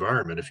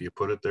environment. If you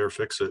put it there,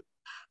 fix it.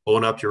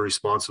 Own up your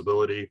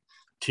responsibility.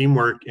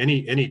 Teamwork.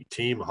 Any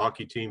team, a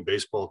hockey team,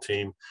 baseball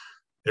team,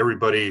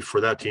 everybody,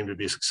 for that team to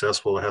be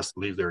successful, has to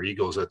leave their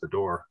egos at the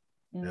door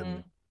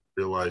and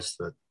realize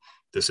that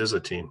this is a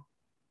team.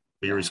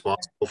 Be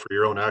responsible for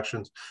your own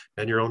actions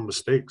and your own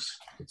mistakes.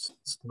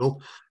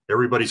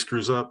 Everybody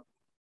screws up.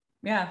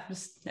 Yeah,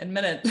 just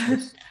admit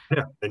it.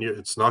 Yeah, and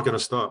it's not going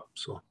to stop.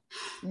 So,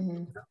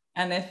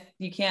 and if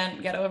you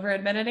can't get over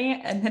admitting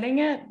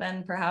it,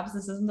 then perhaps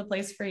this isn't the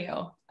place for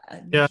you.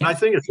 Yeah, and I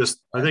think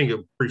it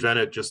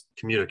prevented just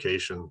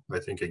communication. I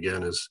think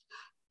again is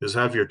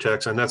have your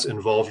techs, and that's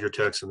involve your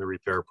techs in the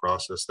repair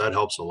process. That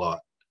helps a lot,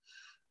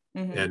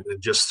 and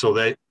just so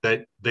that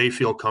they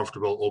feel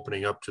comfortable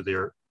opening up to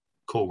their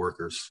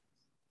coworkers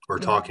or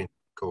talking to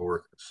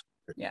coworkers.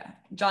 Yeah.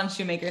 John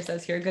Shoemaker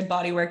says here, good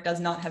body work does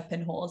not have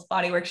pinholes.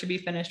 Body work should be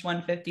finished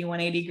 150,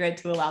 180 grit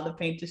to allow the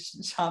paint to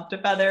shop to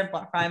feather,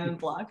 prime, and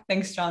block.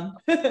 Thanks, John,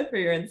 for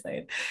your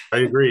insight. I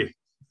agree.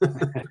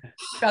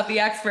 Got the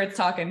experts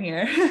talking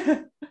here.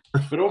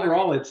 But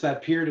overall, it's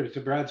that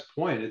to Brad's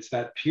point, it's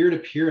that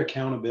peer-to-peer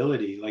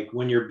accountability. Like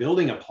when you're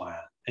building a plan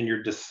and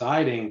you're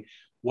deciding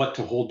what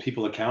to hold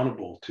people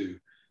accountable to,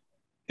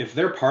 if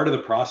they're part of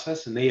the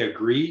process and they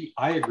agree,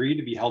 I agree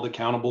to be held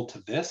accountable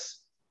to this,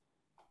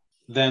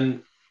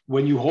 then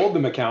when you hold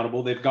them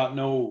accountable, they've got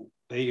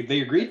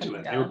they agreed to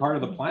it. They were part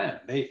of the plan.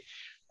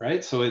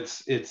 Right. So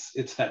it's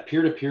that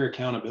peer-to-peer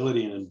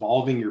accountability and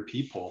involving your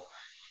people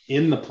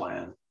in the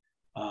plan,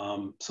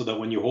 so that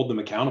when you hold them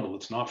accountable,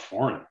 it's not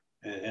foreign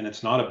and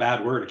it's not a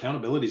bad word.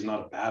 Accountability is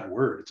not a bad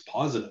word. It's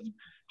positive.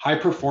 High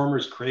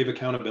performers crave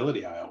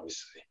accountability, I always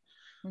say.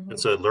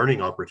 It's a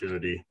learning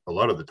opportunity a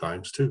lot of the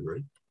times too,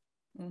 right?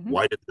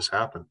 Why did this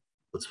happen?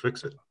 Let's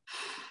fix it.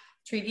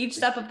 Treat each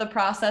step of the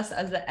process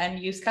as the end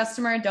use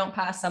customer. Don't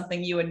pass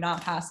something you would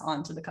not pass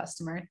on to the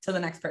customer, to the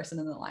next person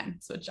in the line.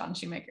 That's what John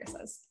Shoemaker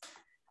says.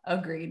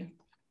 Agreed.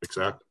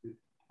 Exactly.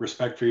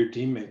 Respect for your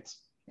teammates.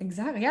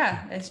 Exactly.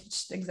 Yeah, it's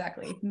just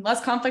exactly.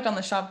 Less conflict on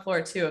the shop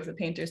floor too if the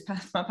painter's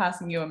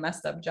passing you a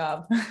messed up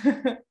job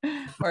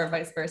or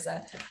vice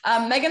versa.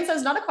 Megan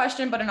says, not a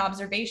question, but an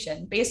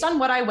observation. Based on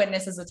what I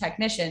witness as a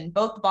technician,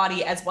 both the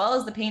body as well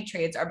as the paint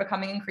trades are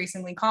becoming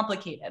increasingly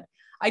complicated.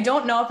 I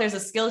don't know if there's a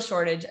skill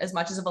shortage as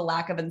much as of a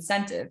lack of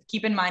incentive.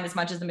 Keep in mind, as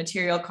much as the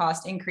material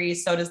cost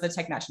increase, so does the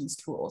technician's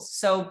tools.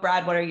 So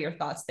Brad, what are your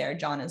thoughts there?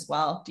 John as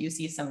well. Do you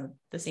see some of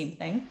the same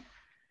thing?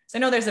 So I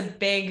know there's a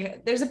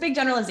big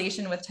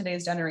generalization with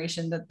today's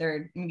generation that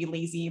they're maybe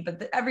lazy,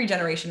 but every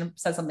generation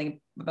says something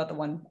about the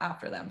one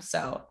after them.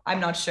 So I'm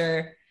not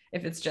sure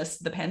if it's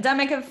just the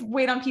pandemic have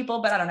weighed on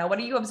people, but I don't know. What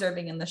are you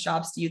observing in the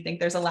shops? Do you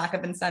think there's a lack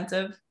of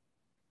incentive?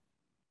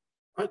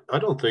 I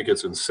don't think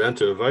it's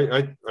incentive.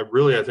 I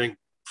think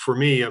for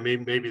me, I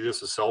mean, maybe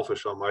this is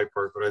selfish on my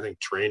part, but I think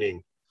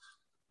training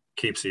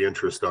keeps the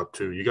interest up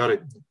too.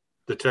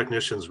 The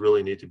technicians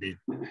really need to be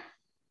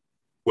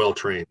well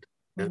trained.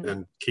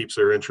 And keeps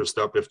their interest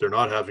up. If they're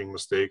not having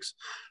mistakes,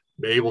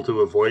 be able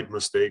to avoid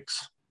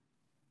mistakes,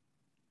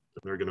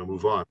 then they're going to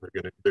move on.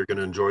 They're going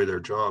to enjoy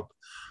their job.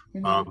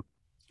 Now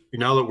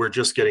that we're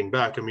just getting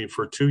back, I mean,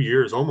 for 2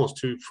 years, almost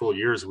 2 full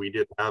years, we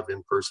didn't have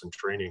in-person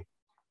training,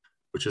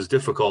 which is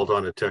difficult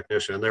on a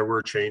technician. And there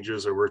were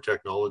changes, there were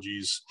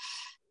technologies,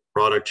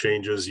 product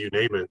changes, you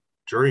name it,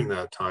 during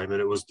that time.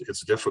 And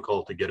it's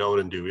difficult to get out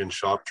and do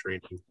in-shop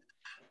training.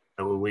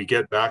 And when we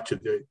get back to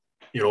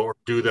or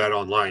do that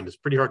online, it's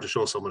pretty hard to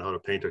show someone how to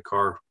paint a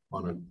car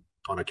on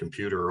a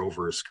computer or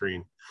over a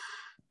screen.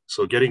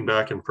 So getting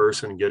back in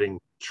person, getting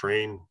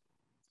trained,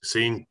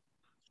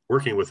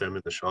 working with them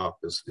in the shop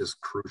is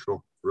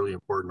crucial, really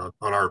important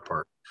on our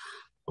part.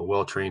 A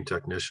well-trained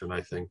technician,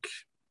 I think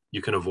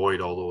you can avoid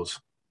all those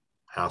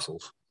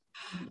hassles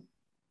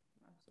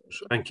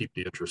and keep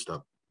the interest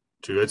up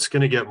too. It's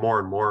going to get more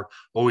and more.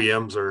 The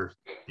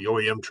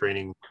OEM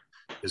training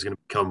is going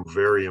to become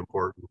very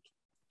important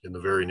in the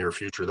very near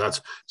future.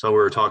 So we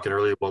were talking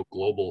earlier about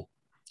global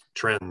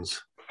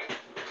trends.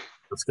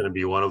 That's going to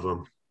be one of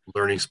them.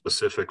 Learning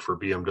specific for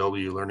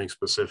BMW, learning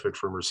specific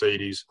for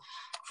Mercedes,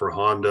 for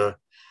Honda.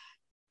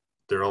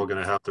 They're all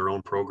going to have their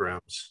own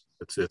programs.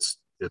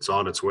 It's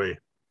on its way.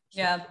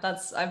 Yeah,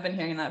 I've been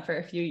hearing that for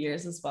a few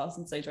years as well.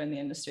 Since I joined the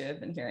industry, I've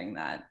been hearing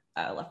that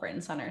left, right,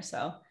 and center.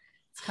 So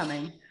it's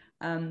coming.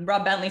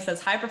 Rob Bentley says,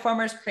 high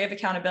performers crave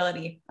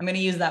accountability. I'm going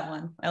to use that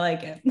one. I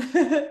like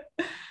it.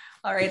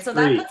 All right. So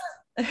that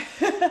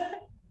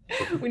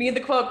we need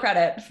the quote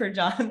credit for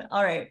John.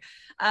 All right.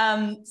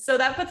 So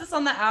that puts us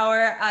on the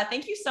hour.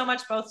 Thank you so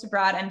much both to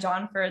Brad and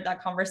John for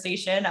that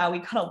conversation. We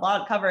got a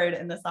lot covered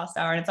in this last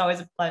hour, and it's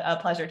always a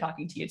pleasure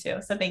talking to you too.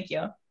 So thank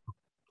you.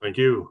 Thank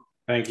you.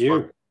 Thank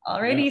you.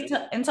 Alrighty.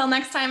 Yeah. Until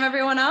next time,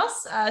 everyone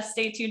else,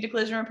 stay tuned to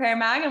Collision Repair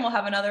Mag, and we'll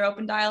have another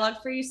open dialogue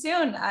for you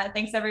soon.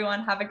 Thanks,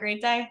 everyone. Have a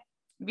great day.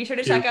 Be sure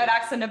to check out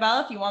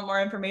AkzoNobel if you want more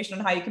information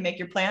on how you can make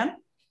your plan.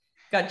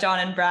 Got John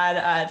and Brad.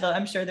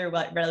 I'm sure they're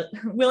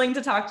willing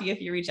to talk to you if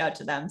you reach out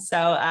to them.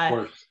 So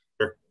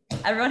sure.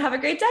 Everyone have a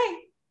great day.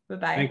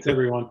 Bye-bye. Thanks,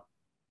 everyone.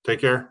 Take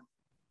care.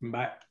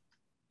 Bye.